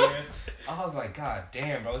 8+ years. I was like, God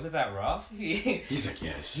damn, bro, is it that rough? He's like,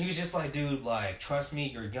 yes. He was just like, dude, like, trust me,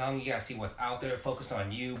 you're young, you gotta see what's out there, focus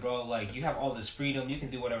on you, bro. Like, you have all this freedom, you can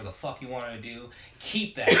do whatever the fuck you want to do.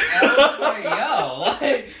 Keep that. And I was like,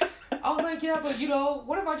 yo, I was like, yeah, but you know,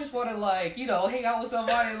 what if I just want to like, you know, hang out with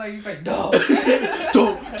somebody? Like, he's like, no,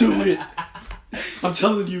 don't do it. I'm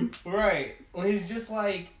telling you. Right. Well, it's just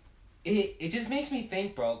like, it just makes me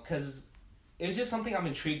think, bro, because it's just something I'm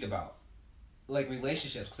intrigued about. Like,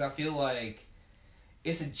 relationships. Because I feel like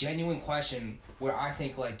it's a genuine question where I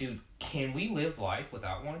think, like, dude, can we live life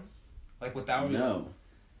without one? Like, without... No.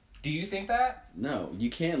 Do you think that? No, you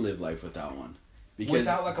can't live life without one. Because,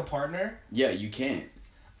 without, like, a partner? Yeah, you can't.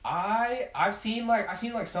 I've seen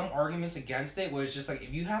some arguments against it where it's just like,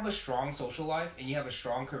 if you have a strong social life and you have a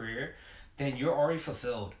strong career, then you're already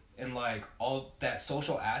fulfilled in like all that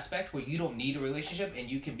social aspect where you don't need a relationship and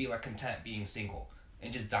you can be like content being single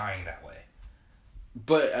and just dying that way.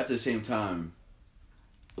 But at the same time,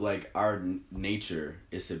 like our nature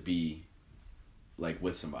is to be like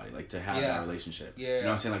with somebody, like to have that relationship. Yeah. You know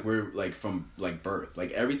what I'm saying? Like we're like from like birth,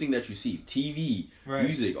 like everything that you see, TV,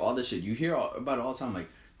 music, all this shit, you hear about it all the time. Like,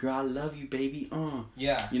 girl, I love you, baby.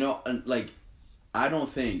 Yeah. You know, and like, I know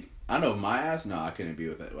my ass. No, I couldn't be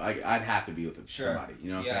with it. I'd have to be with somebody.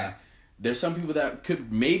 You know what I'm saying? There's some people that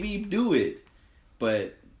could maybe do it,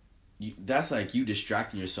 but that's like you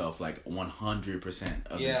distracting yourself like 100%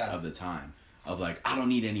 of the time. Of like, I don't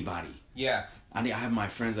need anybody. Yeah. I have my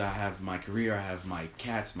friends. I have my career. I have my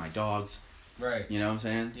cats, my dogs. Right. You know what I'm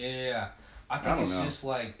saying? Yeah. I think it's just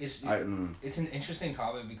like it's an interesting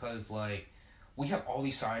topic because like we have all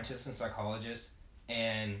these scientists and psychologists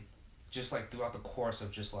and just like throughout the course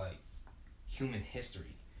of just like human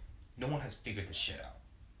history, no one has figured this shit out,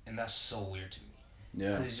 and that's so weird to me. Yeah.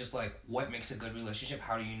 Because it's just like, what makes a good relationship?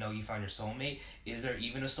 How do you know you found your soulmate? Is there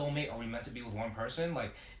even a soulmate? Are we meant to be with one person?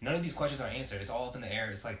 Like, none of these questions are answered. It's all up in the air.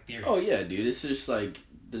 It's like theories. Oh yeah, dude. It's just like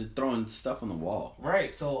they're throwing stuff on the wall.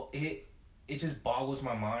 Right. So it just boggles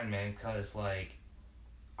my mind, man. Because like,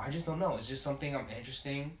 I just don't know. It's just something I'm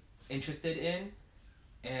interested in,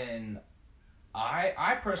 and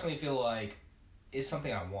I personally feel like it's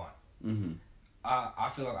something I want. Mm-hmm. I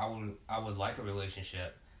feel like I would like a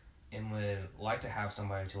relationship and would like to have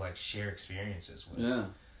somebody to like share experiences with. Yeah.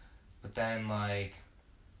 But then like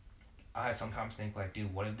I sometimes think like,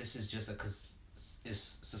 dude, what if this is just because it's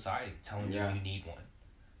society telling you you need one?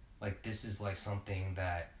 Like this is like something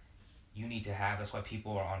that you need to have. That's why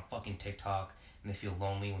people are on fucking TikTok and they feel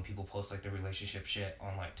lonely when people post like their relationship shit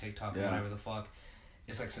on like TikTok or whatever the fuck.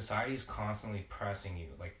 It's like society is constantly pressing you.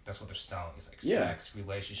 Like that's what they're selling. It's like sex,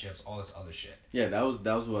 relationships, all this other shit. Yeah, that was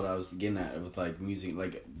what I was getting at with like music,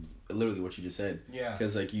 like literally what you just said. Yeah.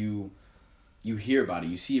 Because like you hear about it,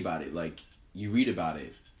 you see about it, like you read about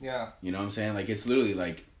it. Yeah. You know what I'm saying? Like it's literally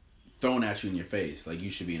like thrown at you in your face. Like, you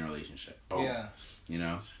should be in a relationship. Boom. Yeah. You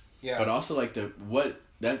know? Yeah. But also, like,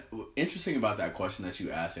 that's interesting about that question that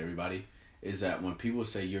you asked everybody is that when people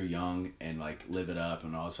say you're young and, like, live it up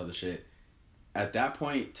and all this other shit, at that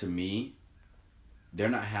point, to me, they're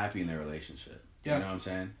not happy in their relationship. Yeah. You know what I'm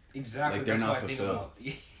saying? Exactly. Like, they're not fulfilled.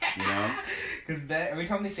 You know? Because every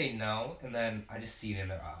time they say no, and then I just see it in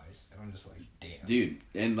their eyes, and I'm just like, damn. Dude,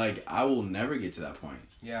 and, like, I will never get to that point.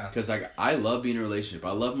 Yeah. Because, like, I love being in a relationship.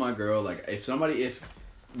 I love my girl. Like,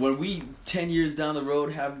 when we 10 years down the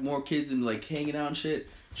road have more kids and, like, hanging out and shit,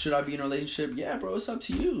 should I be in a relationship? Yeah, bro, it's up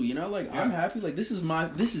to you. You know, like, I'm happy. Like, this is my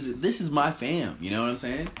fam. You know what I'm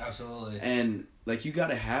saying? Absolutely. And, like, you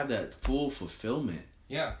gotta have that full fulfillment.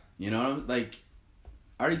 Yeah. You know, like,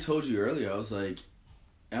 I already told you earlier, I was like,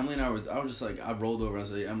 Emily and I was just like, I rolled over and I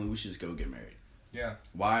was like, Emily, we should just go get married. Yeah.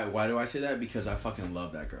 Why do I say that? Because I fucking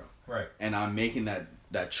love that girl. Right. And I'm making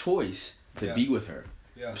that choice to be with her.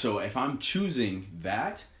 Yeah. So if I'm choosing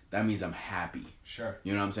that means I'm happy. Sure.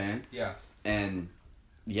 You know what I'm saying? Yeah. And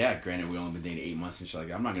yeah, granted, we only been dating 8 months and shit.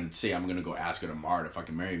 Like, I'm not gonna say I'm gonna go ask her tomorrow to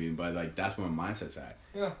fucking marry me, but like that's where my mindset's at.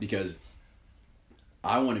 Yeah. Because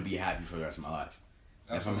I want to be happy for the rest of my life.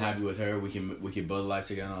 If I'm happy with her, we can build a life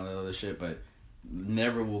together and all that other shit. But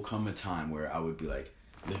never will come a time where I would be like,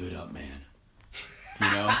 live it up, man. You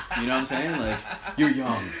know what I'm saying? Like, you're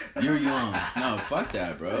young. No, fuck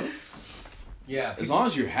that, bro. Yeah. As long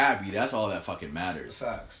as you're happy, that's all that fucking matters.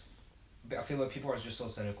 Facts. I feel like people are just so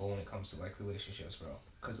cynical when it comes to, like, relationships, bro.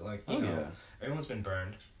 Because, like, you know, everyone's been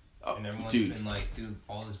burned. And everyone's been, like, through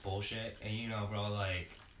all this bullshit. And, you know, bro,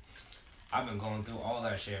 like, I've been going through all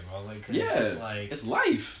that shit, bro. Like, cause it's, like, it's life.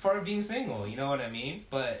 It's part of being single, you know what I mean?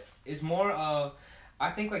 But it's more of,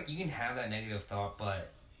 I think, like, you can have that negative thought,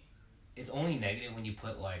 but it's only negative when you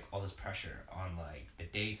put, like, all this pressure on, like, the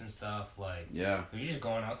dates and stuff. Like, when you're just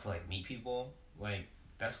going out to, like, meet people, like,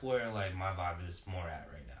 that's where, like, my vibe is more at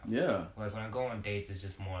right now. Yeah. Like, when I go on dates, it's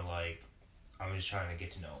just more like, I'm just trying to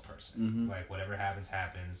get to know a person. Mm-hmm. Like, whatever happens,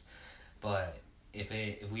 happens. But if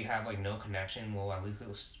we have, like, no connection, we'll at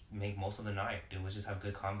least make most of the night. Dude, let's just have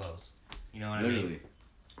good combos. You know what I mean?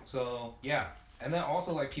 So, yeah. And then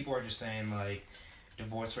also, like, people are just saying, like,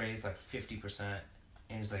 divorce rate is, like, 50%.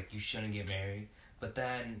 And it's like, you shouldn't get married. But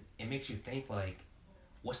then it makes you think, like,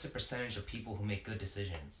 what's the percentage of people who make good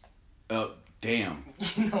decisions? Damn.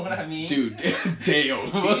 You know what I mean? Dude, damn.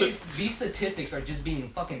 These statistics are just being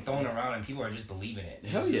fucking thrown around and people are just believing it.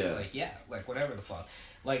 Hell yeah. Like, yeah, like, whatever the fuck.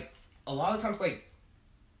 Like, a lot of times, like,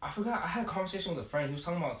 I forgot, I had a conversation with a friend. He was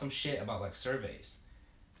talking about some shit about, like, surveys.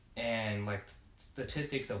 And, like,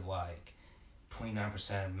 statistics of, like,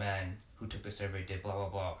 29% of men who took the survey did blah, blah,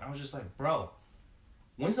 blah. And I was just like, bro,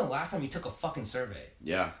 when's the last time you took a fucking survey?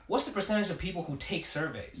 Yeah. What's the percentage of people who take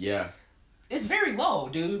surveys? Yeah. It's very low,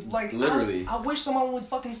 dude. Like, literally. I wish someone would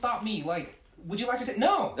fucking stop me. Like, would you like to take...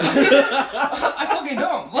 No. I fucking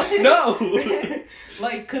don't. Like, no.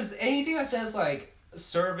 Like, because anything that says, like,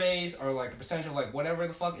 surveys or, like, the percentage of, like, whatever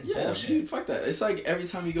the fuck is bullshit. Dude, fuck that. It's like every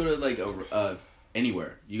time you go to, like,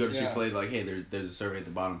 anywhere. You go to Chick-fil-A, like, hey, there's a survey at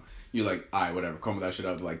the bottom. You're like, all right, whatever. Crumble that shit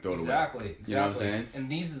up, like, throw it away. Exactly. You know what I'm saying?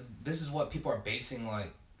 And this is what people are basing,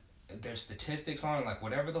 like, their statistics on, like,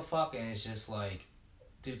 whatever the fuck. And it's just, like...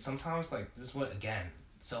 Dude, sometimes, like, this is what, again,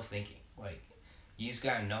 self-thinking. Like, you just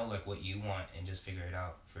gotta know, like, what you want and just figure it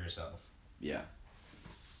out for yourself. Yeah.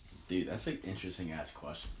 Dude, that's an interesting-ass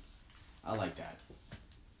question. I like that.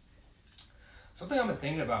 Something I've been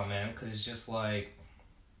thinking about, man, because it's just, like,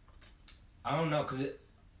 I don't know, because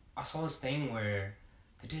I saw this thing where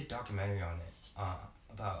they did a documentary on it,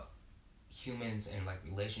 about humans and, like,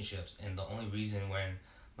 relationships, and the only reason we're in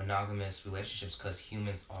monogamous relationships because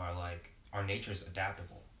humans are, like, our nature is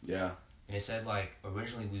adaptable. Yeah. And it said, like,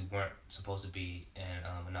 originally we weren't supposed to be in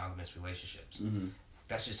monogamous relationships. Mm-hmm.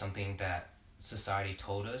 That's just something that society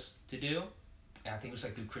told us to do. And I think it was,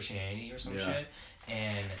 like, through Christianity or some shit.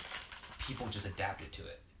 And people just adapted to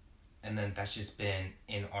it. And then that's just been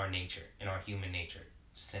in our nature, in our human nature,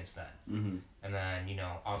 since then. Mm-hmm. And then, you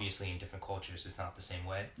know, obviously in different cultures it's not the same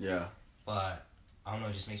way. Yeah. But, I don't know,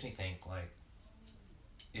 it just makes me think, like,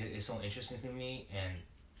 it's so interesting to me, and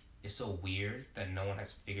it's so weird that no one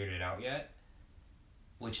has figured it out yet,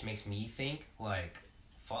 which makes me think, like,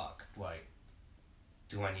 fuck, like,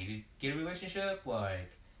 do I need to get a relationship?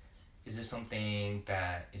 Like, is this something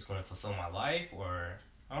that is going to fulfill my life, or,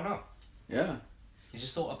 I don't know. Yeah. It's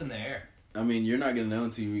just so up in the air. I mean, you're not going to know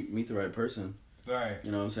until you meet the right person. Right.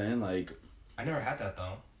 You know what I'm saying? Like, I never had that,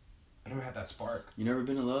 though. I never had that spark. You never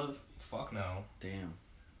been in love? Fuck no. Damn.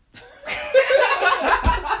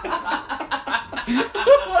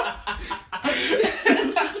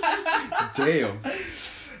 Damn.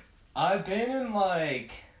 I've been in,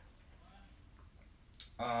 like,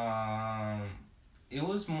 It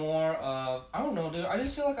was more of, I don't know, dude. I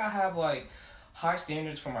just feel like I have like high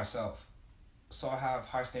standards for myself, so I have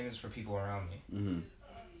high standards for people around me.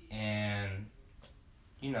 Mm-hmm. And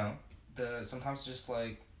you know, sometimes just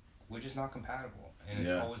like we're just not compatible, and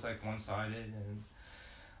it's always like one sided, and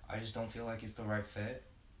I just don't feel like it's the right fit.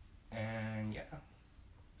 And yeah,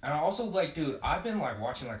 and I also like, dude, I've been like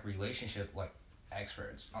watching like relationship like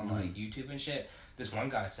experts on like YouTube and shit. This one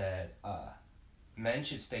guy said, men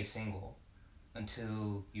should stay single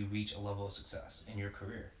until you reach a level of success in your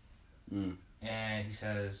career. And he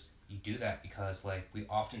says you do that because like we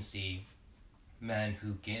often see men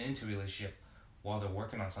who get into a relationship while they're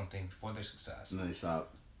working on something before their success. And then they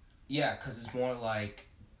stop. Yeah, because it's more like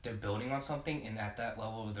they're building on something, and at that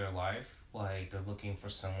level of their life, like they're looking for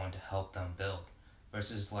someone to help them build.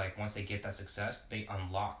 Versus like once they get that success, they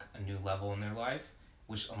unlock a new level in their life,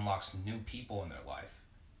 which unlocks new people in their life.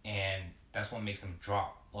 And that's what makes them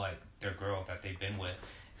drop like their girl that they've been with,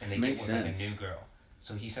 and they get with like a new girl.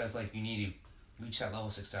 So he says like you need to reach that level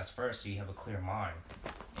of success first, so you have a clear mind,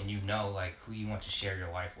 and you know like who you want to share your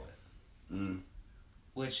life with.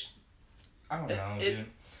 Which I don't know, dude.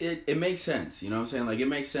 It makes sense. You know what I'm saying? Like it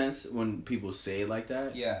makes sense when people say it like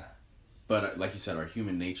that. Yeah. But like you said, our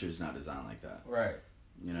human nature is not designed like that. Right.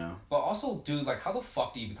 You know. But also, dude, like how the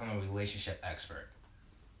fuck do you become a relationship expert?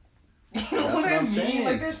 You know That's what I mean? Saying.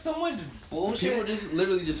 Like, there's so much bullshit. People just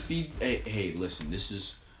literally just feed. Hey, listen. This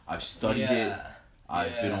is. I've studied it.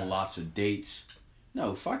 I've been on lots of dates.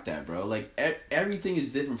 No, fuck that, bro. Like everything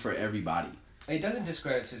is different for everybody. It doesn't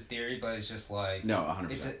discredit his theory, but it's just like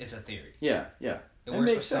 100%. It's a theory. Yeah. It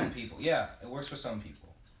works for some people. Yeah, it works for some people.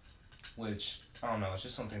 Which I don't know. It's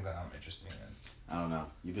just something that I'm interested in. I don't know.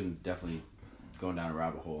 You've been definitely going down a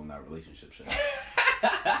rabbit hole in that relationship shit.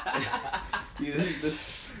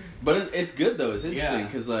 But it's good though. It's interesting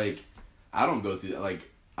because like I don't go through like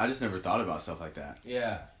I just never thought about stuff like that.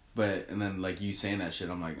 Yeah. But and then like you saying that shit,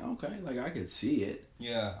 I'm like, okay, like I could see it.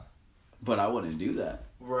 Yeah. But I wouldn't do that.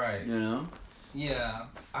 Right. You know. Yeah,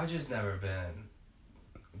 I just never been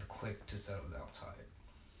quick to settle down type.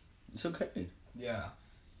 It's okay. Yeah.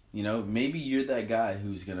 You know, maybe you're that guy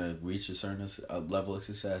who's gonna reach a certain level of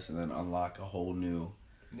success and then unlock a whole new.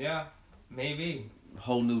 Yeah, maybe.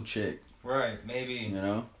 Whole new chick. Right, maybe. You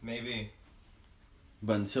know? Maybe.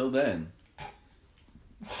 But until then,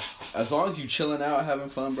 as long as you chilling out, having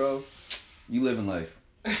fun, bro, you living life.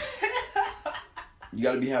 You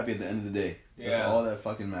gotta be happy at the end of the day. That's all that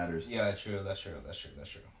fucking matters. Yeah, true. That's true.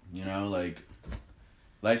 You know, like,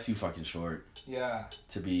 life's too fucking short. Yeah.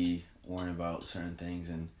 To be worrying about certain things,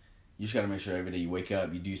 and you just gotta make sure every day you wake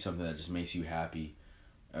up, you do something that just makes you happy,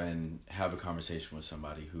 and have a conversation with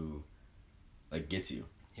somebody who, like, gets you.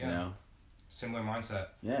 Yeah. You know? Similar mindset.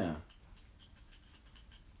 Yeah.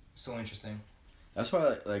 So interesting. That's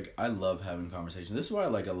why, like, I love having conversations. This is why,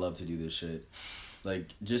 like, I love to do this shit. Like,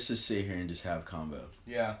 just to sit here and just have convo.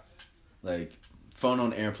 Yeah. Like, phone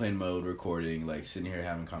on airplane mode, recording, like, sitting here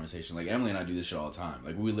having conversation. Like, Emily and I do this shit all the time.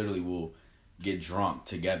 Like, we literally will get drunk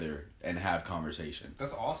together and have conversation.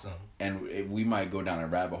 That's awesome. And we might go down a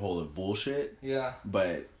rabbit hole of bullshit. Yeah.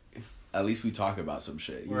 But at least we talk about some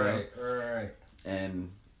shit, you know? Right.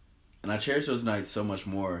 And I cherish those nights so much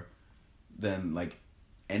more than, like,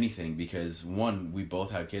 anything. Because, one, we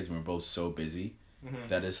both have kids and we're both so busy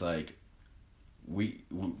that it's like, we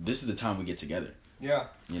this is the time we get together. Yeah.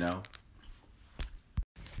 You know?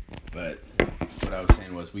 But what I was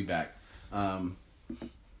saying was, we back.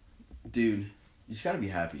 Dude, you just gotta be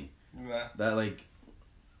happy. Yeah. That, like,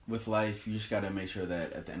 with life, you just gotta make sure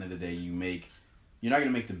that at the end of the day, you're not gonna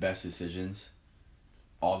make the best decisions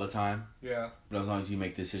all the time. Yeah. But as long as you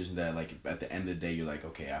make decisions that, like, at the end of the day, you're like,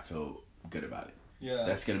 okay, I feel good about it. Yeah.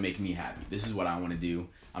 That's gonna make me happy. This is what I want to do.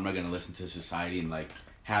 I'm not gonna listen to society and, like,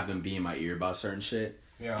 have them be in my ear about certain shit.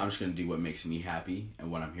 Yeah. I'm just gonna do what makes me happy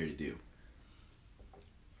and what I'm here to do.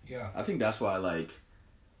 Yeah. I think that's why, like,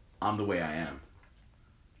 I'm the way I am.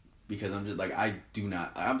 Because I'm just, like,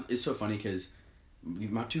 it's so funny because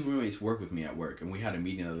my two roommates work with me at work, and we had a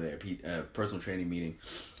meeting the other day, a personal training meeting,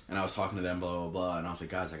 and I was talking to them, blah, blah, blah, and I was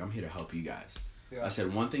like, guys, like, I'm here to help you guys. Yeah. I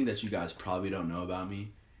said, one thing that you guys probably don't know about me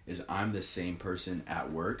is I'm the same person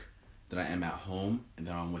at work that I am at home and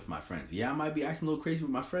that I'm with my friends. Yeah, I might be acting a little crazy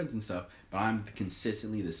with my friends and stuff, but I'm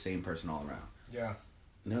consistently the same person all around. Yeah.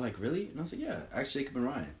 And they're like, really? And I was like, yeah, actually Jacob and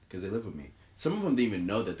Ryan, because they live with me. Some of them didn't even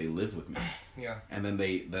know that they live with me. Yeah. And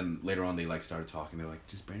then later on they, like, started talking. They're like,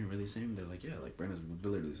 is Brandon really the same? They're like, yeah, like, Brandon's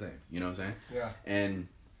literally the same. You know what I'm saying? Yeah. And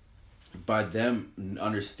by them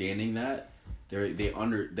understanding that,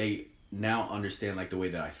 they now understand, like, the way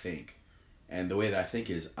that I think. And the way that I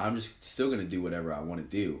think is, I'm just still going to do whatever I want to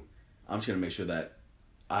do. I'm just going to make sure that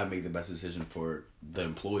I make the best decision for the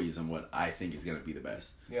employees and what I think is gonna be the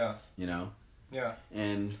best. Yeah. You know. Yeah.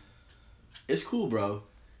 And it's cool, bro.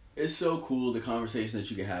 It's so cool the conversation that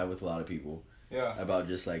you can have with a lot of people. Yeah. About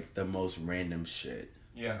just like the most random shit.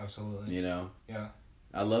 Yeah, absolutely. You know. Yeah.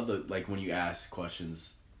 I love the like when you ask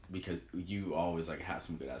questions because you always like have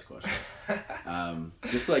some good ass questions.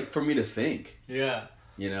 Just like for me to think. Yeah.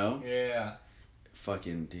 You know. Yeah.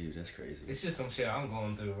 Fucking dude, that's crazy. It's just some shit I'm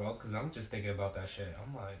going through, bro. Because I'm just thinking about that shit.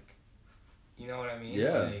 I'm like, you know what I mean?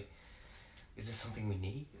 Yeah. Like, is this something we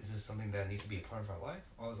need? Is this something that needs to be a part of our life?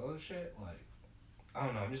 All this other shit? Like, I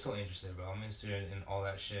don't know. I'm just so interested, bro. I'm interested in all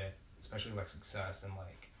that shit, especially like success and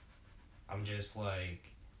like, I'm just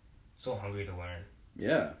like, so hungry to learn.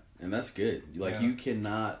 Yeah, and that's good. Like you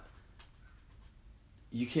cannot.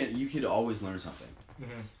 You could always learn something.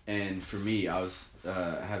 Mm-hmm. And for me, I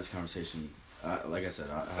had this conversation. Like I said,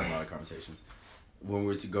 I had a lot of conversations. When we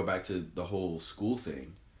were to go back to the whole school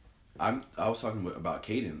thing, I was talking about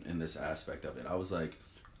Caden in this aspect of it. I was like,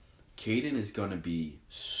 Caden is gonna be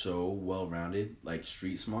so well rounded, like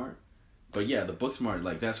street smart. But yeah, the book smart,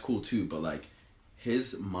 like that's cool too. But like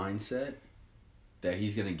his mindset that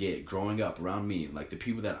he's gonna get growing up around me, like the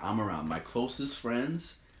people that I'm around, my closest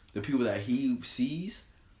friends, the people that he sees,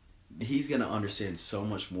 he's gonna understand so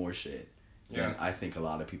much more shit than I think a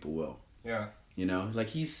lot of people will. Yeah. You know, like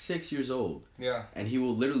he's 6 years old. Yeah. And he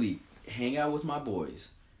will literally hang out with my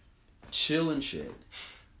boys, chill and shit,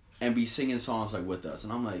 and be singing songs like with us.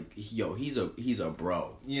 And I'm like, yo, he's a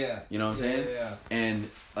bro. Yeah. You know what I'm saying? Yeah. And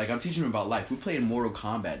like I'm teaching him about life. We play in Mortal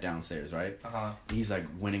Kombat downstairs, right? He's like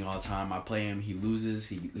winning all the time. I play him. He loses.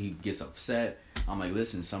 He gets upset. I'm like,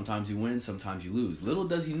 listen, sometimes you win, sometimes you lose. Little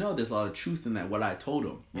does he know there's a lot of truth in that, what I told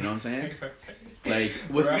him. You know what I'm saying? Like,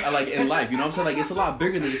 with like in life, you know what I'm saying? Like, it's a lot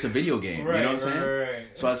bigger than just a video game. Right, you know what I'm saying? Right.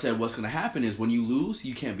 So I said, what's going to happen is when you lose,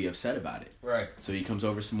 you can't be upset about it. Right. So he comes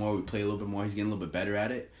over some more, we play a little bit more, he's getting a little bit better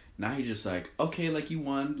at it. Now he's just like, okay, like you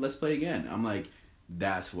won, let's play again. I'm like,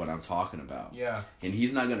 that's what I'm talking about. Yeah. And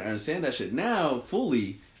he's not going to understand that shit now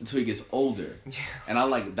fully until he gets older. Yeah.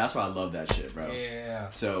 And that's why I love that shit, bro. Yeah.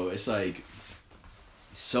 So it's like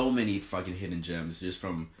so many fucking hidden gems just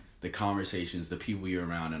from the conversations, the people you're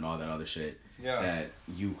around, and all that other shit that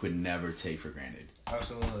you could never take for granted.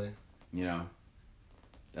 Absolutely. You know?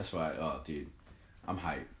 That's why, oh, dude, I'm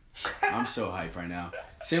hyped. I'm so hyped right now.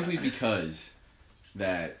 Simply because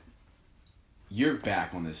that you're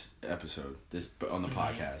back on this episode, on the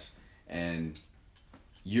podcast, and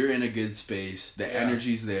you're in a good space. The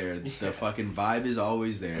energy's there. The fucking vibe is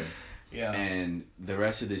always there. Yeah. And the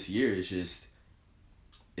rest of this year is just,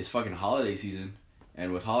 it's fucking holiday season.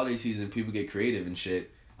 And with holiday season, people get creative and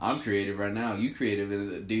shit. I'm creative right now. You creative.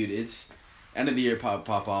 And dude, it's end of the year pop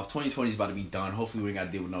off. 2020 is about to be done. Hopefully we ain't got to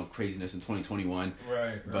deal with no craziness in 2021.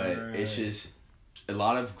 Right. But it's just, a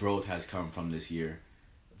lot of growth has come from this year.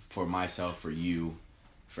 For myself, for you,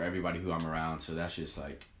 for everybody who I'm around. So that's just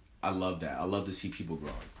like, I love that. I love to see people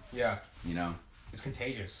growing. Yeah. You know? It's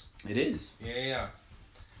contagious. It is. Yeah.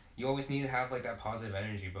 You always need to have like that positive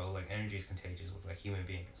energy, bro. Like energy is contagious with like human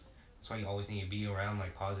beings. That's why you always need to be around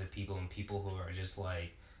like positive people and people who are just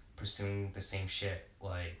like pursuing the same shit.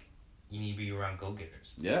 Like you need to be around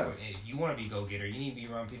go-getters. Yeah. If you want to be go-getter, you need to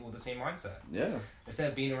be around people with the same mindset. Yeah. Instead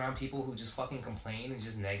of being around people who just fucking complain and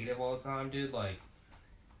just negative all the time, dude, like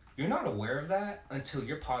you're not aware of that until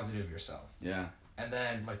you're positive yourself. Yeah. And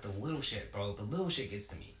then like the little shit, bro, the little shit gets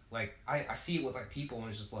to me. Like I see it with like people and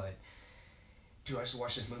it's just like, dude, I just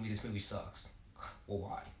watched this movie sucks. Well,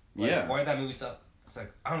 why? Like, why did that movie suck? It's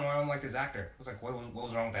like, I don't know, I don't like this actor. It's like, what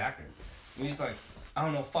was wrong with the actor? And he's like, I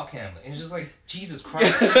don't know, fuck him. And it's just like, Jesus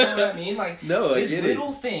Christ, you know what I mean? Like, no, this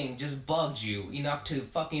little thing just bugged you enough to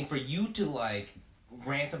fucking, for you to like,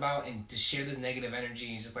 rant about and to share this negative energy.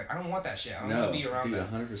 And it's just like, I don't want that shit. I don't want to be around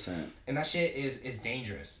that. 100%. And that shit is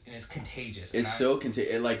dangerous and it's contagious. It's so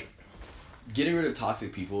contagious. Like, getting rid of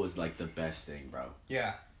toxic people is like the best thing, bro.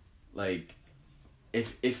 Yeah. Like,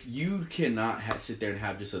 if you cannot sit there and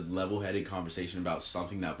have just a level-headed conversation about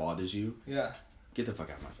something that bothers you, get the fuck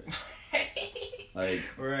out of my face. Like,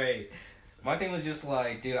 right. My thing was just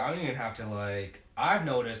like, dude, I don't even have to like. I've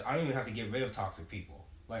noticed I don't even have to get rid of toxic people.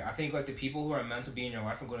 Like, I think like the people who are meant to be in your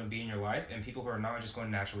life are going to be in your life, and people who are not are just going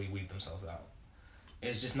to naturally weed themselves out.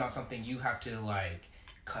 It's just not something you have to like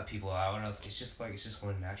cut people out of. It's just like it's just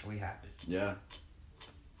going to naturally happen. Yeah.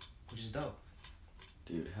 Which is dope.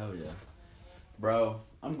 Dude, hell yeah. Bro,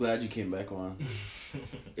 I'm glad you came back on.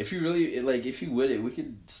 If you really, like, if you with it, we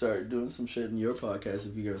could start doing some shit in your podcast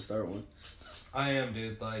if you're gonna start one. I am,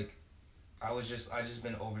 dude. Like, I just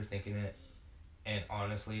been overthinking it. And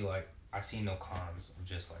honestly, like, I see no cons of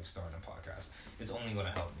just, like, starting a podcast. It's only gonna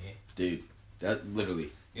help me. Dude, That literally.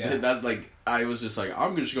 Yeah. That's like, I was just like,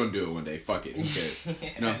 I'm just gonna do it one day. Fuck it. Who cares? You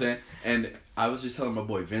know what I'm saying? And I was just telling my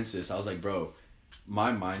boy Vince this. I was like, bro,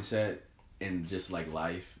 my mindset in just like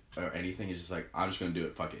life or anything is just like, I'm just gonna do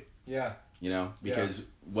it. Fuck it. Yeah. You know? Because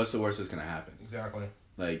what's the worst that's gonna happen? Exactly.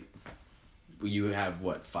 Like, you have,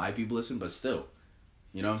 5 people listen? But still.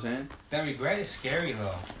 You know what I'm saying? That regret is scary,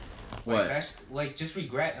 though. What? Like, that's, like, just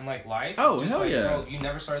regret in, like, life. Oh, just hell like, yeah. Bro, you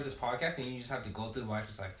never started this podcast, and you just have to go through life.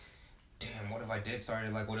 It's like, damn, what if I did start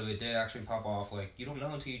it? Like, what if it did actually pop off? Like, you don't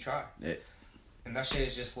know until you try. Yeah. And that shit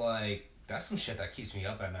is just, like, that's some shit that keeps me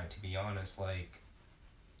up at night, to be honest. Like,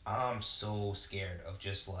 I'm so scared of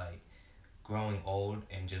just, like, growing old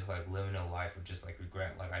and just, like, living a life of just, like,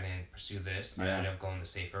 regret. Like, I didn't pursue this. I ended up going the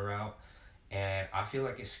safer route. And I feel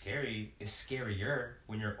like it's scary. It's scarier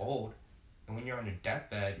when you're old. And when you're on your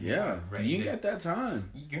deathbed, you ain't got that time.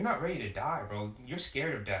 You're not ready to die, bro. You're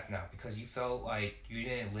scared of death now because you felt like you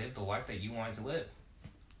didn't live the life that you wanted to live.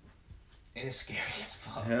 And it's scary as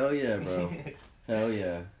fuck. Hell yeah, bro. Hell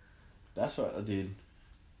yeah. That's what, dude.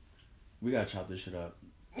 We gotta chop this shit up.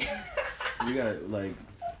 We gotta, like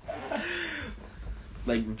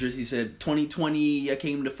Drizzy said, 2020, I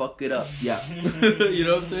came to fuck it up. Yeah. You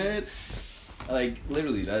know what I'm saying? Like,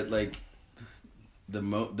 literally, that, like, the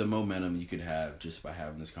momentum you could have just by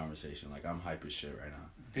having this conversation. Like, I'm hype as shit right now.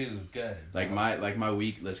 Dude, good. Like, my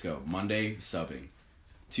week, let's go. Monday, subbing.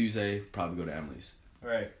 Tuesday, probably go to Emily's.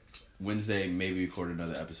 Right. Wednesday, maybe record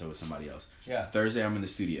another episode with somebody else. Yeah. Thursday, I'm in the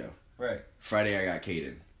studio. Right. Friday, I got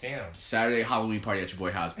Caden. Damn. Saturday, Halloween party at your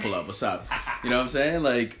boy house. Pull up. What's up? You know what I'm saying?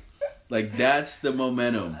 Like that's the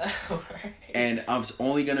momentum. Right. And I'm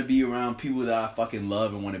only going to be around people that I fucking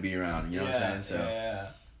love and want to be around. You know what I'm saying? So, yeah.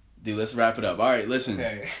 Dude, let's wrap it up. All right, listen.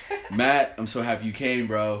 Okay. Matt, I'm so happy you came,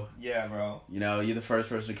 bro. Yeah, bro. You know, you're the first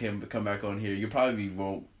person to come back on here. You'll probably be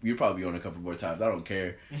on a couple more times. I don't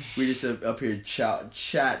care. We just up here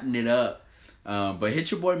chatting it up. But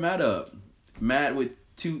hit your boy Matt up. Matt with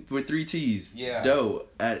 3 T's. Yeah. Doe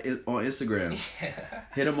on Instagram. Yeah.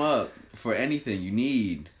 Hit him up for anything you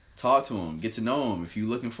need. Talk to him. Get to know him. If you're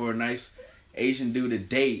looking for a nice Asian dude to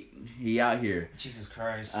date, he out here. Jesus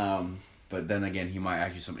Christ. But then again, he might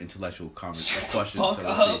ask you some intellectual questions. So Fuck we'll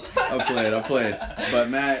up. see. I'm playing. But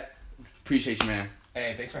Matt, appreciate you, man.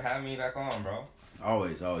 Hey, thanks for having me back on, bro.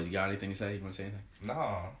 Always. You got anything to say? You want to say anything?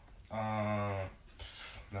 No.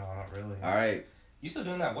 No, not really. All right. You still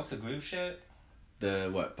doing that? What's the group shit? The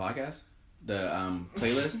what podcast? The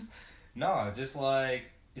playlist? No, just like,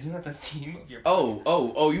 isn't that the theme of your?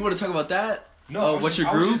 Oh! You want to talk about that? No. What's your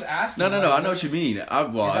I was group? just asking. No. I know what you mean. Is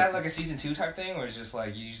that like a season 2 type thing, or is it just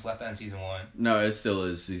like you just left that in season 1? No, it still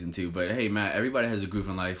is season 2. But hey, Matt, everybody has a group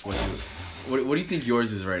in life. What do you think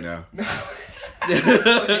yours is right now?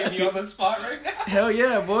 Putting you on the spot right now. Hell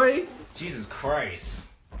yeah, boy! Jesus Christ.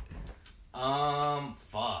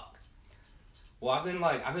 Fuck. Well, I've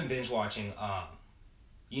been binge watching.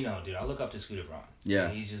 You know, dude, I look up to Scooter Braun. Yeah.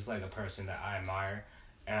 And he's just like a person that I admire,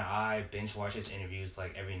 and I binge watch his interviews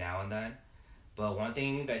like every now and then. But one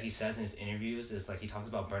thing that he says in his interviews is like he talks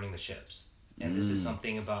about burning the ships, and this is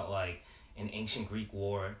something about like in ancient Greek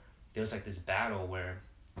war, there was like this battle where,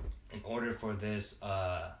 in order for this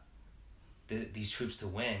these troops to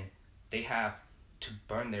win, they have to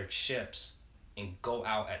burn their ships and go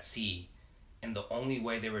out at sea, and the only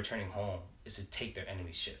way they're returning home is to take their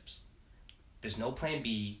enemy's ships. There's no plan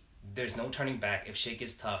B. There's no turning back. If shit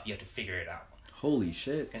gets tough, you have to figure it out. Holy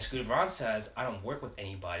shit. And Scooter Braun says, I don't work with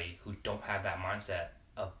anybody who don't have that mindset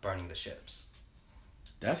of burning the ships.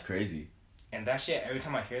 That's crazy. And that shit, every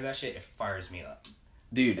time I hear that shit, it fires me up.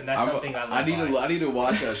 Dude, and that's something I love. I need to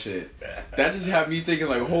watch that shit. That just had me thinking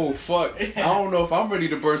like, oh fuck, I don't know if I'm ready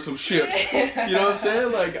to burn some ships. You know what I'm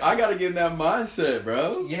saying? Like, I gotta get in that mindset,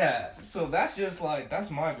 bro. Yeah, so that's just like,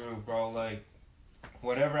 that's my group, bro. Like,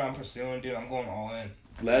 whatever I'm pursuing, dude, I'm going all in.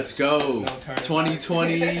 Let's go.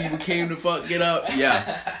 2020, you came to fuck get up.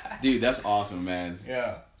 Yeah. Dude, that's awesome, man.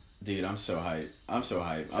 Yeah. Dude, I'm so hyped.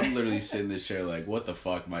 I'm literally sitting in this chair like, what the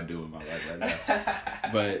fuck am I doing with my life right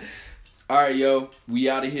now? But, alright, yo.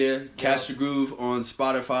 We out of here. Catch the Groove on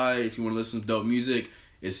Spotify if you want to listen to dope music.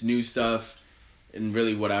 It's new stuff and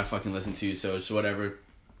really what I fucking listen to, so it's whatever.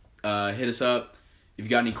 Hit us up. If you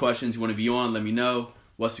got any questions you want to be on, let me know.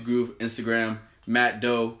 What's the Groove? Instagram, Matt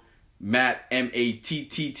Doe. Matt,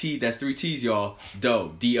 M-A-T-T-T, that's 3 T's, y'all.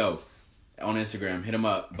 Doe, D-O, on Instagram. Hit him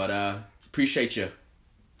up. But, appreciate you.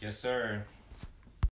 Yes, sir.